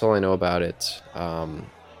yeah, but that's all I know about it. At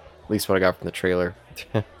least what I got from the trailer.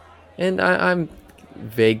 And I'm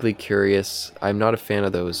vaguely curious. I'm not a fan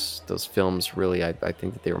of those films, really. I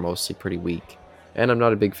think that they were mostly pretty weak. And I'm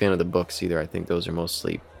not a big fan of the books either. I think those are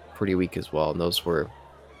mostly pretty weak as well. And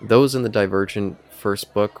those in the Divergent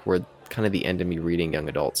first book were kind of the end of me reading young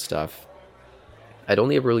adult stuff. I'd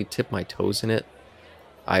only ever really tipped my toes in it.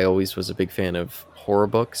 I always was a big fan of horror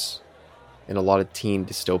books and a lot of teen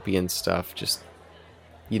dystopian stuff. Just,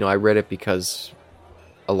 I read it because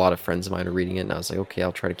a lot of friends of mine are reading it, and I was like, okay,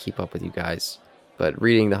 I'll try to keep up with you guys. But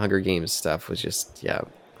reading the Hunger Games stuff was just, I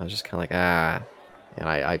was just kind of like, and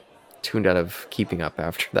I tuned out of keeping up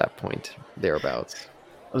after that point, thereabouts.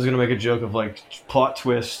 I was going to make a joke of like, plot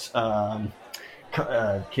twist,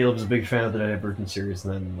 Caleb's a big fan of the Divergent series,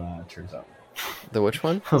 and then it turns out. The which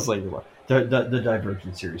one? I was like, what? The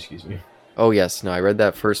Divergent series, excuse me. Oh, yes, no, I read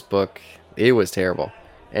that first book. It was terrible.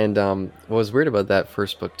 And what was weird about that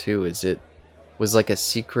first book, too, is it was like a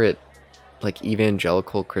secret, like,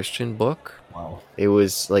 evangelical Christian book. Wow. It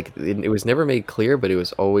was like it was never made clear, but it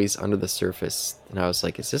was always under the surface, and I was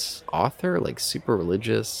like, is this author like super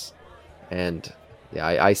religious? And yeah,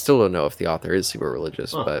 I still don't know if the author is super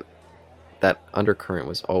religious, but that undercurrent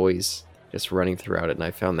was always just running throughout it, and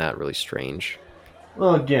I found that really strange.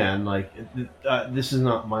 Well, again, like this is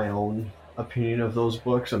not my own opinion of those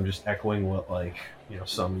books. I'm just echoing what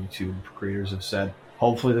some YouTube creators have said.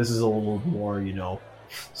 Hopefully, this is a little more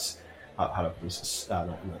how to put this.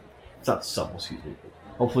 It's not subtle, excuse me.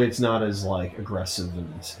 Hopefully, it's not as like aggressive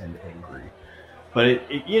and angry. But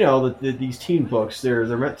these teen books, they're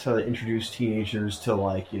meant to introduce teenagers to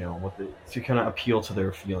to kind of appeal to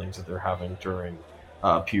their feelings that they're having during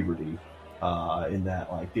puberty. In that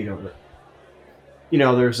they don't,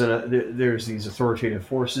 there's these authoritative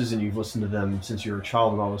forces, and you've listened to them since you were a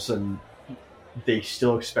child, and all of a sudden they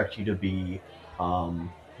still expect you to be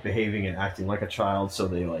behaving and acting like a child, so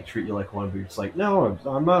they treat you like one. But it's like, no,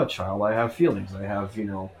 I'm not a child. I have feelings. I have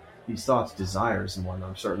these thoughts, desires, and whatnot.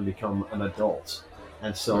 I'm starting to become an adult,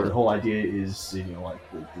 and so the whole idea is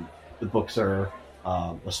the books are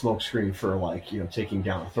a smokescreen for taking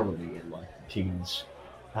down authority and teens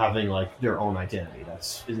having their own identity.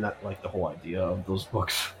 Isn't that the whole idea of those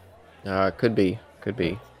books? Could be.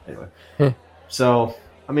 Anyway, so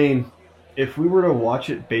I mean, if we were to watch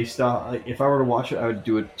it if I were to watch it, I would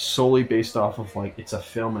do it solely based off of it's a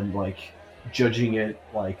film and judging it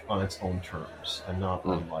on its own terms, and not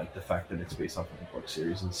on the fact that it's based off of the book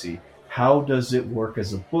series, and see how does it work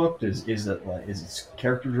as a book. Is it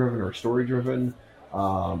character driven or story driven?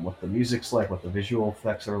 What the music's like, what the visual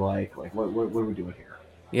effects are like what are we doing here?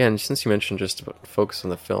 Yeah, and since you mentioned just about focus on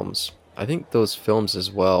the films, I think those films as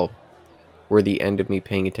well were the end of me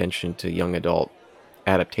paying attention to young adult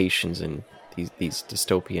adaptations in these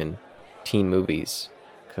dystopian teen movies,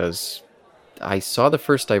 because I saw the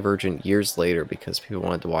first Divergent years later because people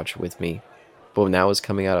wanted to watch it with me, but when that was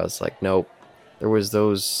coming out I was like, nope. There was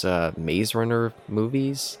those Maze Runner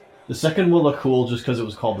movies. The second one looked cool just because it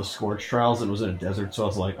was called The Scorch Trials and it was in a desert, so I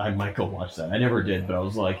was like, I might go watch that. I never did, but I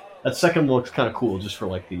was like, that second one looks kind of cool just for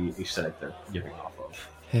the aesthetic they're giving off of.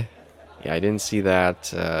 Yeah, I didn't see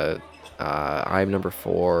that. I'm number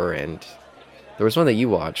 4, and there was one that you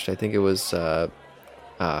watched. I think it was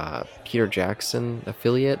Peter Jackson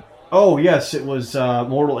affiliate. Oh, yes, it was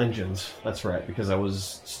Mortal Engines. That's right, because I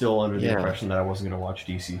was still under the impression that I wasn't going to watch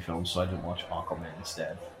DC films, so I didn't watch Aquaman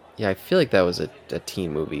instead. Yeah, I feel like that was a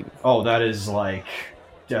teen movie. Oh, that is,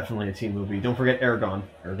 definitely a teen movie. Don't forget Eragon.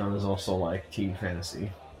 Eragon is also, teen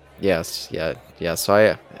fantasy. Yes, yeah.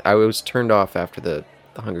 So I was turned off after the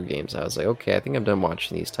Hunger Games. I was like, okay, I think I'm done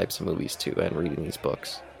watching these types of movies, too, and reading these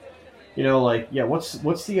books.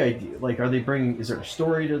 What's the idea? Are they bringing? Is there a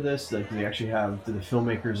story to this? Do they actually have? Do the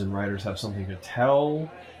filmmakers and writers have something to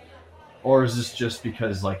tell, or is this just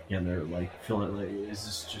because they're feeling? Is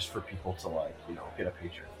this just for people to get a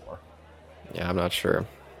paycheck for? Yeah, I'm not sure.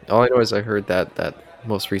 All I know is I heard that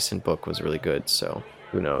most recent book was really good. So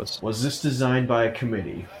who knows? Was this designed by a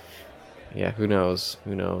committee? Yeah, who knows?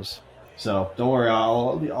 So don't worry,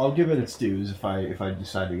 I'll give it its dues if I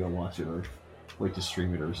decide to go watch it or wait to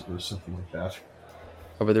stream it or something like that.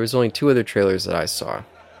 Oh, but there was only 2 other trailers that I saw,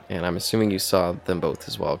 and I'm assuming you saw them both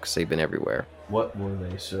as well because they've been everywhere. What were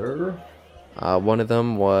they, sir? One of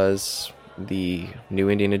them was the new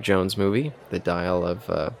Indiana Jones movie, The Dial of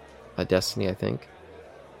a Destiny, I think.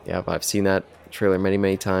 Yeah, but I've seen that trailer many,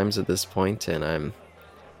 many times at this point, and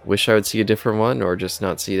wish I would see a different one or just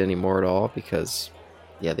not see it anymore at all, because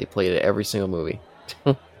yeah, they played it every single movie.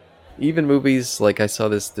 Even movies I saw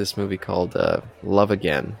this movie called Love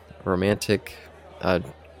Again, a romantic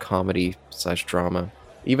comedy / drama.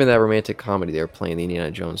 Even that romantic comedy, they were playing the Indiana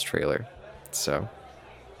Jones trailer. So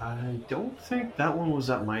I don't think that one was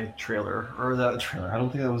at my trailer. I don't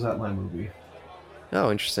think that was at my movie. Oh,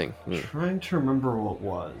 interesting. Trying to remember what it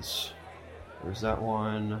was. There's that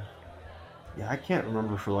one. Yeah, I can't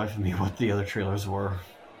remember for the life of me what the other trailers were.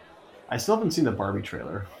 I still haven't seen the Barbie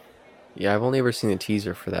trailer. Yeah, I've only ever seen the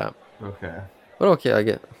teaser for that. Okay. But okay, I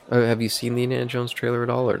get. Have you seen the Indiana Jones trailer at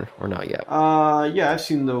all, or not yet? Yeah, I've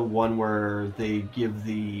seen the one where they give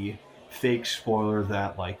the fake spoiler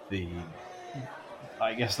that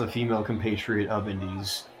I guess the female compatriot of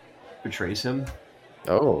Indy's betrays him.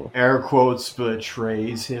 Oh. Air quotes,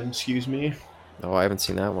 betrays him, excuse me. Oh, I haven't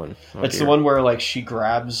seen that one. It's the one where she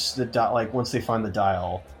grabs the dial, once they find the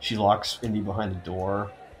dial, she locks Indy behind the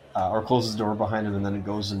door, or closes the door behind him, and then it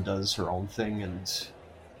goes and does her own thing, and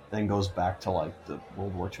then goes back to the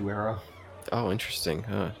World War II era. Oh, interesting.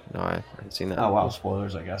 No, I haven't seen that. Oh wow,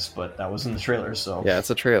 spoilers, I guess, but that was in the trailer, so. Yeah, it's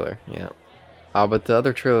a trailer. Yeah. But the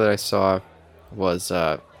other trailer that I saw was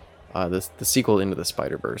the sequel Into the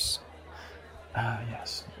Spider-Verse.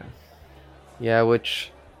 Yes. Okay. Yeah,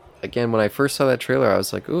 which, again, when I first saw that trailer, I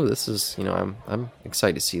was like, "Ooh, this is I'm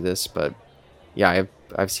excited to see this." But yeah,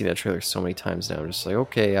 I've seen that trailer so many times now. I'm just like,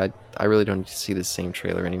 okay, I really don't need to see the same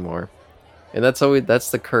trailer anymore. And that's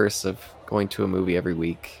the curse of going to a movie every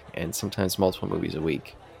week, and sometimes multiple movies a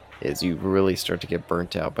week. is you really start to get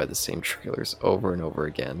burnt out by the same trailers over and over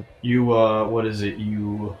again. You what is it?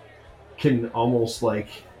 You can almost like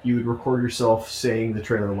you would record yourself saying the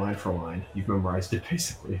trailer line for line. You've memorized it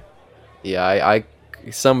basically. Yeah, I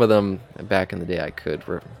some of them back in the day I could,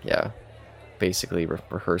 basically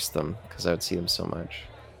rehearse them because I would see them so much.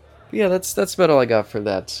 But yeah, that's about all I got for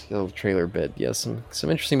that little trailer bit. Yeah, some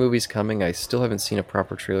interesting movies coming. I still haven't seen a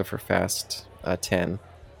proper trailer for Fast 10,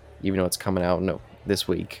 even though it's coming out this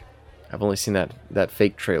week. I've only seen that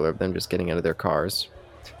fake trailer of them just getting out of their cars.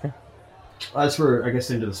 As for I guess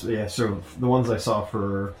into this, yeah. So the ones I saw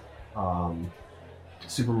for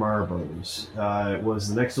Super Mario Brothers, it was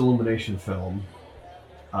the next Illumination film.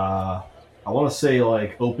 I want to say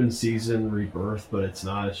like open season rebirth, but it's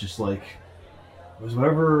not. It's just like it was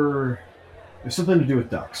whatever. It was something to do with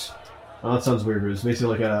ducks. That sounds weird, but it was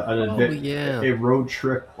basically like a road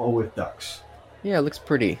trip all with ducks. Yeah, it looks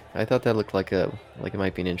pretty. I thought that looked like it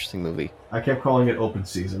might be an interesting movie. I kept calling it open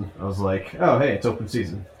season. I was like, oh hey, it's open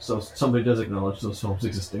season. So somebody does acknowledge those films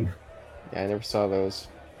existing. Yeah, I never saw those.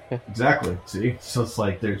 Exactly. See, so it's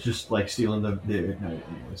like they're just like stealing the. No,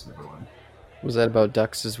 anyways, never mind. Was that about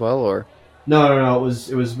ducks as well, or? No.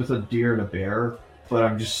 It was with a deer and a bear. But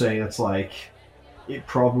I'm just saying it's like it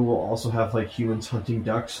probably will also have like humans hunting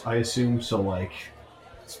ducks. I assume so. Like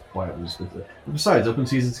that's why it was with it. Besides, open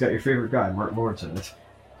season's got your favorite guy, Martin Lawrence, in it.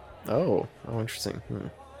 Oh, interesting.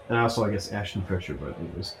 And also, I guess Ashton Kutcher. But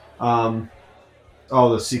anyways,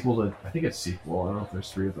 the sequel to I think it's sequel. I don't know if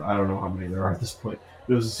there's three of them. I don't know how many there are at this point.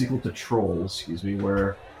 It was a sequel to Trolls, excuse me,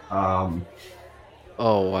 where oh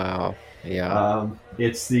wow, yeah,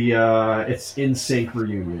 it's the it's In Sync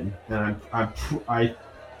reunion, and I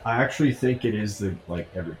actually think it is the like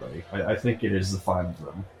everybody. I think it is the five of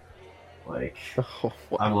them. Like oh,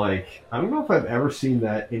 wow. I'm like I don't know if I've ever seen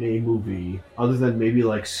that in a movie other than maybe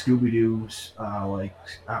like Scooby Doo's 1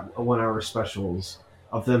 hour specials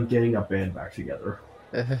of them getting a band back together.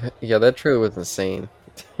 Yeah, that trailer was insane.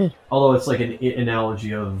 Although it's like an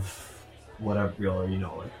analogy of whatever,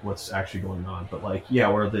 like what's actually going on. But like, yeah,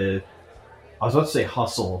 where I was about to say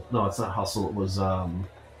hustle. No, it's not hustle. It was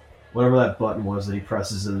whatever that button was that he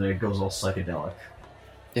presses and then it goes all psychedelic.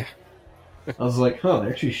 Yeah. I was like, huh, they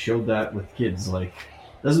actually showed that with kids. Like,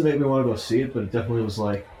 doesn't make me want to go see it, but it definitely was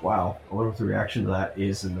like, wow, I wonder what the reaction to that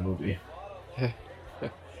is in the movie.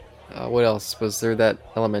 What else? Was there that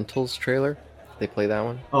Elementals trailer? They play that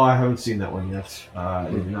one? Oh, I haven't seen that one yet.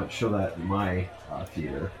 They did not show that in my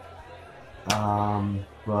theater.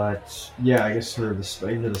 But yeah, I guess for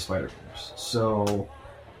Into the Spider-Verse. So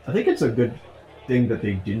I think it's a good thing that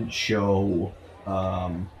they didn't show.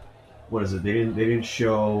 What is it? They didn't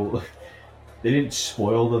show. They didn't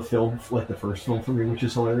spoil the film like the first film for me, which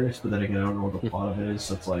is hilarious. But then again, I don't know what the plot of it is.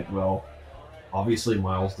 So it's like, well, obviously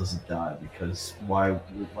Miles doesn't die because why?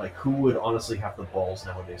 Like, who would honestly have the balls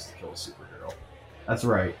nowadays to kill a superhero? That's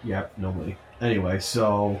right. Yep, nobody. Anyway,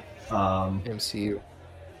 so MCU.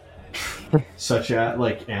 such as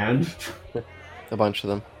like and A bunch of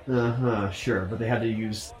them. Sure, but they had to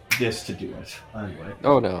use this to do it anyway.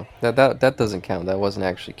 Oh no, that doesn't count. That wasn't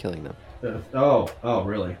actually killing them. Oh,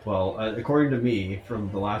 really? Well, according to me,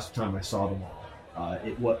 from the last time I saw them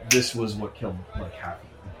all, this was what killed like half of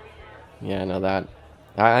them. Yeah, no, that.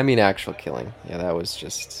 I mean, actual killing. Yeah, that was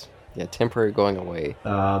just temporary going away.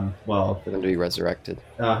 Well, for them to be resurrected.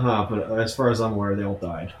 But as far as I'm aware, they all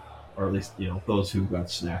died, or at least those who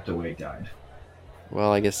got snapped away died.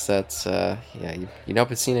 Well, I guess that's you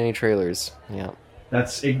haven't seen any trailers. Yeah.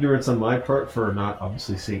 That's ignorance on my part for not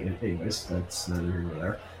obviously seeing it. Anyways, that's neither here nor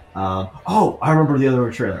there. I remember the other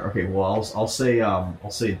trailer. Okay, well, I'll say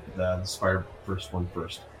the Spider-Verse one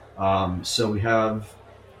first. So we have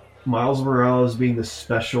Miles Morales being the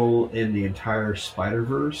special in the entire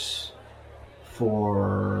Spider-Verse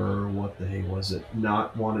for what the heck was it?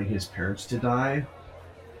 Not wanting his parents to die.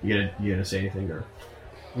 You gonna say anything or?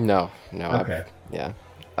 No. Okay.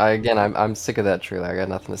 I'm sick of that trailer. I got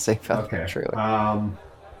nothing to say about that trailer.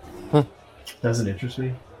 Doesn't interest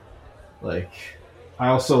me. Like, I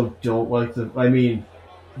also don't like the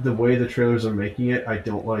way the trailers are making it. I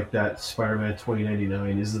don't like that Spider-Man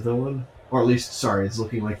 2099 is the villain, or at least, sorry, it's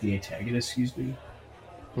looking like the antagonist. Excuse me.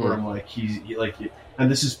 Where I'm like, and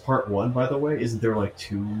this is part one, by the way. Isn't there like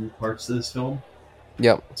 2 parts to this film?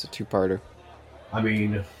 Yep, it's a 2-parter. I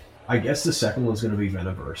mean, I guess the second one's going to be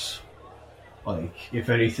Venomverse. Like, if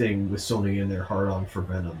anything, with Sony in their hard on for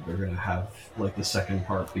Venom, they're going to have like the second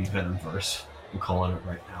part be Venomverse. I'm calling it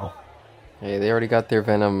right now. Hey, they already got their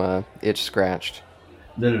Venom itch scratched.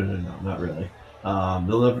 No, not really.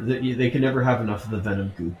 They can never have enough of the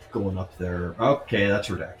Venom goop going up there. Okay, that's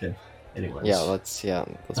redacted. Anyways. Let's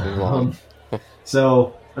move on.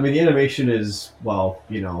 So, I mean, the animation is, well,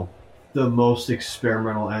 the most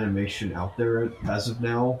experimental animation out there as of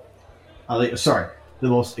now. Sorry, the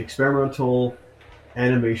most experimental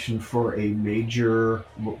animation for a major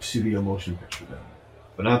studio motion picture film.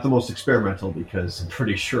 But not the most experimental because I'm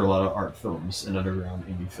pretty sure a lot of art films and underground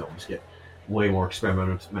indie films get way more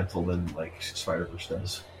experimental than like Spider-Verse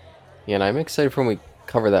does. Yeah, and I'm excited for when we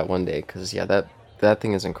cover that one day because yeah, that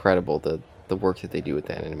thing is incredible. The work that they do with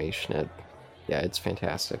that animation, yeah, it's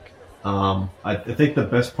fantastic. I think the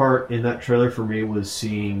best part in that trailer for me was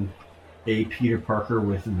seeing a Peter Parker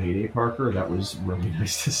with Mayday Parker. That was really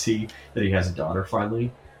nice to see that he has a daughter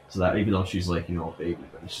finally. So that even though she's like a baby,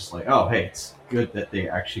 but it's just like, oh hey, it's good that they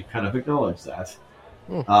actually kind of acknowledge that.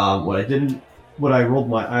 Hmm. What I rolled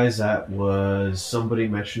my eyes at was somebody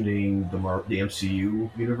mentioning the MCU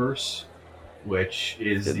universe, which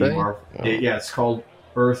is Did the they? Marvel. Oh, Yeah, it's called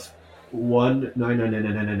Earth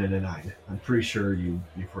 19999999. I'm pretty sure you've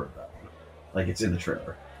heard of that one. Like it's in the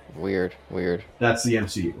trailer. weird, weird. That's the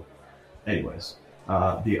MCU. Anyways,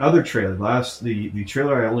 the other trailer, the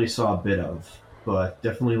trailer I only saw a bit of, but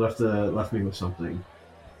definitely left me with something.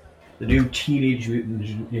 The new Teenage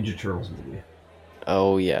Mutant Ninja Turtles movie.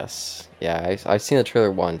 Oh yes, yeah. I've seen the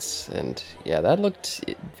trailer once, and yeah, that looked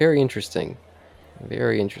very interesting.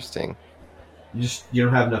 Very interesting. You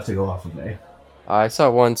don't have enough to go off of, eh? I saw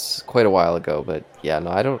it once quite a while ago, but yeah, no,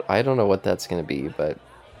 I don't know what that's gonna be, but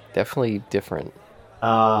definitely different.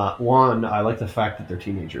 One, I like the fact that they're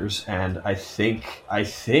teenagers, and I think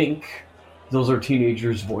those are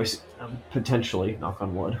teenagers' voice potentially. Knock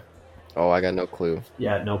on wood. Oh, I got no clue.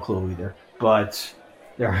 Yeah, no clue either. But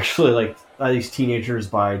they're actually like at least teenagers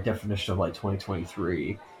by definition of like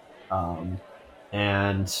 2023, um,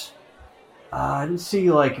 and I didn't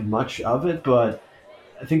see like much of it. But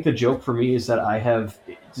I think the joke for me is that I have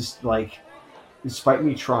just like, despite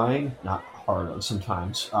me trying, not hard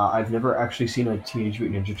sometimes, I've never actually seen a Teenage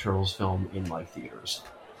Mutant Ninja Turtles film in like theaters.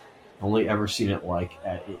 Only ever seen it like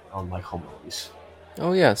on like home release.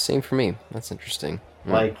 Oh yeah, same for me. That's interesting.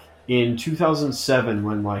 Hmm. Like in 2007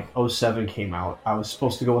 when like '07 came out, I was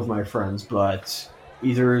supposed to go with my friends, but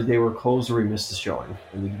either they were closed or we missed the showing,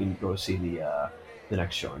 and we didn't go see the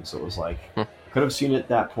next showing. So it was like Hmm. I could have seen it at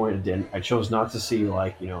that point. And didn't. I chose not to see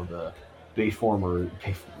like the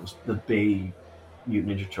the Bay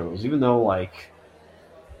Mutant Ninja Turtles, even though like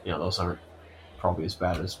those aren't probably as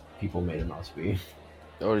bad as people made them out to be.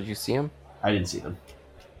 Oh, did you see him? I didn't see them.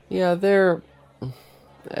 Yeah, they're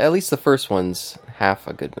at least the first one's half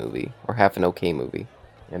a good movie or half an okay movie,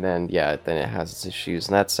 and then yeah, then it has its issues.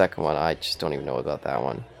 And that second one, I just don't even know about that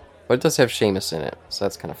one, but it does have Sheamus in it, so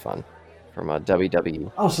that's kind of fun from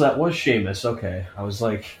WWE. Oh, so that was Sheamus. Okay, I was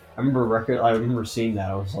like, I remember seeing that.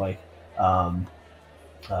 I was like, um,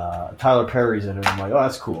 Tyler Perry's in it. I'm like, oh,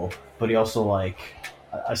 that's cool. But he also like,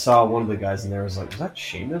 I saw one of the guys in there. Was like, is that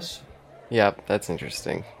Sheamus? Yeah, that's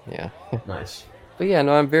interesting. Yeah. Nice. But yeah,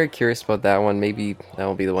 no, I'm very curious about that one. Maybe that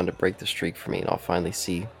will be the one to break the streak for me, and I'll finally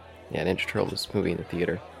see, yeah, Ninja Turtles movie in the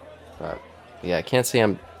theater. But yeah, I can't say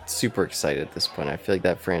I'm super excited at this point. I feel like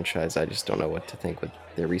that franchise, I just don't know what to think with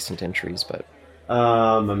their recent entries. But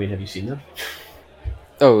I mean, have you seen them?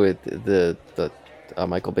 oh, the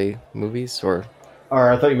Michael Bay movies, or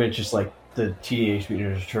Or I thought you meant just like the Teenage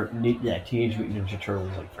Mutant Ninja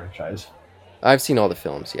Turtles like franchise. I've seen all the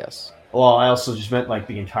films. Yes. Well, I also just meant like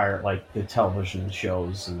the entire like the television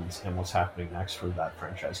shows and what's happening next for that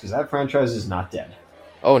franchise because that franchise is not dead.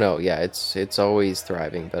 Oh no, yeah, it's always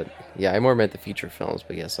thriving. But yeah, I more meant the feature films.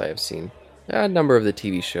 But yes, I have seen a number of the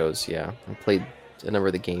TV shows. Yeah, I played a number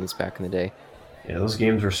of the games back in the day. Yeah, those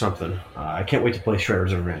games are something. I can't wait to play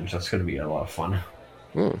Shredder's Revenge. That's going to be a lot of fun.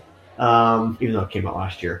 Hmm. Even though it came out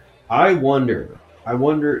last year. I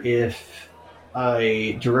wonder if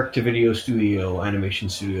a direct-to-video studio, animation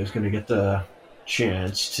studio, is going to get the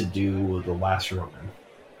chance to do The Last Ronin.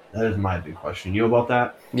 That is my big question. You know about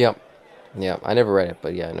that? Yep. Yeah, I never read it,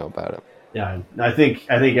 but yeah, I know about it. Yeah, I think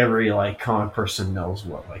every like comic person knows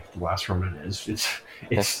what like The Last Ronin is.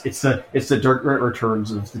 It's the Dark Knight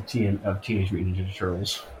Returns of Teenage Mutant Ninja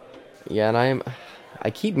Turtles. Yeah, and I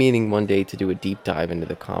keep meaning one day to do a deep dive into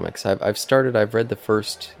the comics. I've read the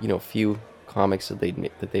first few comics that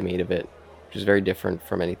they made of it, which is very different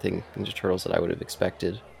from anything Ninja Turtles that I would have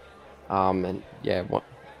expected. And yeah,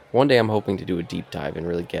 one day I'm hoping to do a deep dive and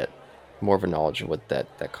really get more of a knowledge of what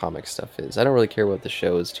that comic stuff is. I don't really care about the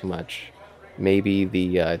shows too much. Maybe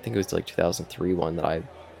the I think it was like 2003 one that I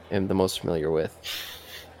am the most familiar with.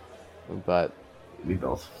 But We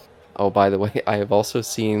both. oh, by the way, I have also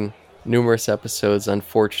seen numerous episodes,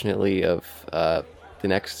 unfortunately, of the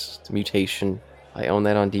next mutation. I own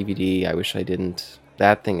that on DVD. I wish I didn't.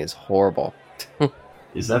 That thing is horrible.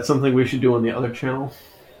 Is that something we should do on the other channel?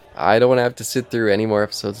 I don't want to have to sit through any more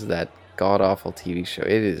episodes of that god-awful TV show.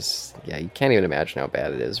 It is, yeah, you can't even imagine how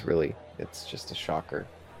bad it is, really. It's just a shocker.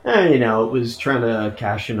 It was trying to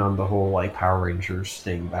cash in on the whole like Power Rangers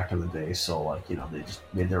thing back in the day. So like, they just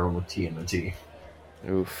made their own with TNT.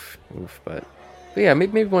 Oof, but yeah,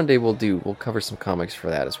 maybe one day we'll cover some comics for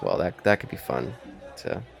that as well. That could be fun.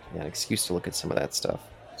 An excuse to look at some of that stuff.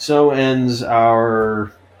 So ends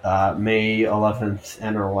our May 11th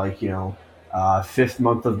and our fifth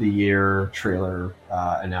month of the year trailer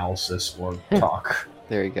analysis or talk.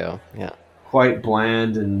 There you go. Yeah. Quite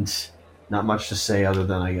bland and not much to say other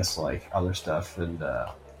than I guess like other stuff and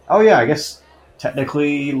I guess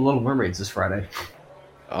technically Little Mermaids this Friday.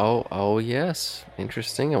 Oh yes,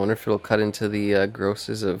 interesting. I wonder if it'll cut into the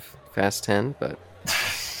grosses of Fast 10, but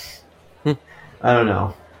I don't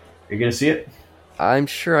know. Are you gonna see it? I'm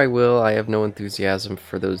sure I will. I have no enthusiasm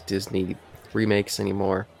for those Disney remakes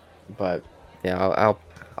anymore, but yeah,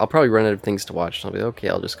 I'll probably run out of things to watch. And I'll be okay.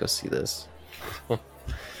 I'll just go see this.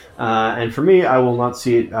 And for me, I will not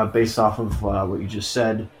see it based off of what you just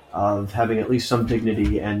said, of having at least some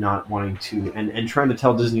dignity and not wanting to, and trying to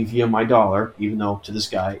tell Disney via my dollar, even though to this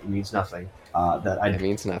guy it means nothing, It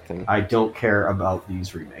means nothing. I don't care about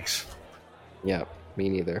these remakes. Yeah, me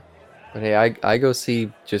neither. But hey, I go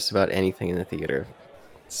see just about anything in the theater,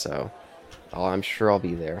 so I'm sure I'll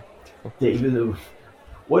be there. Yeah, even though,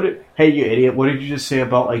 hey, you idiot! What did you just say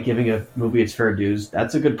about like giving a movie its fair dues?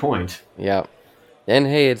 That's a good point. Yeah. And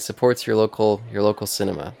hey, it supports your local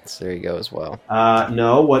cinema. So there you go as well.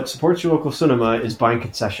 No, what supports your local cinema is buying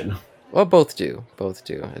concession. Well, both do.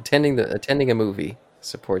 Attending a movie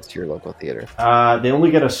supports your local theater. They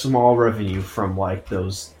only get a small revenue from like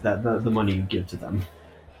the money you give to them.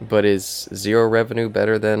 But is zero revenue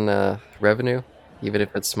better than revenue, even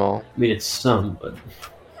if it's small? I mean, it's some,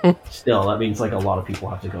 but still, that means like a lot of people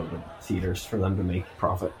have to go to theaters for them to make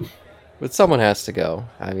profit. But someone has to go.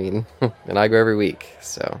 I mean, and I go every week,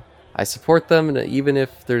 so I support them. And even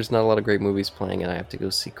if there's not a lot of great movies playing, and I have to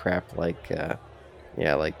go see crap like,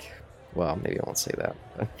 well, maybe I won't say that.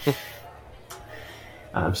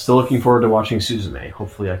 I'm still looking forward to watching Suzume.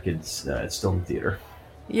 Hopefully, it's still in theater.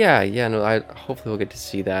 Yeah, no, hopefully we'll get to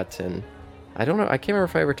see that. And I don't know, I can't remember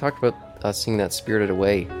if I ever talked about seeing that Spirited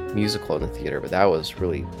Away musical in the theater, but that was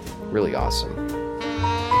really, really awesome.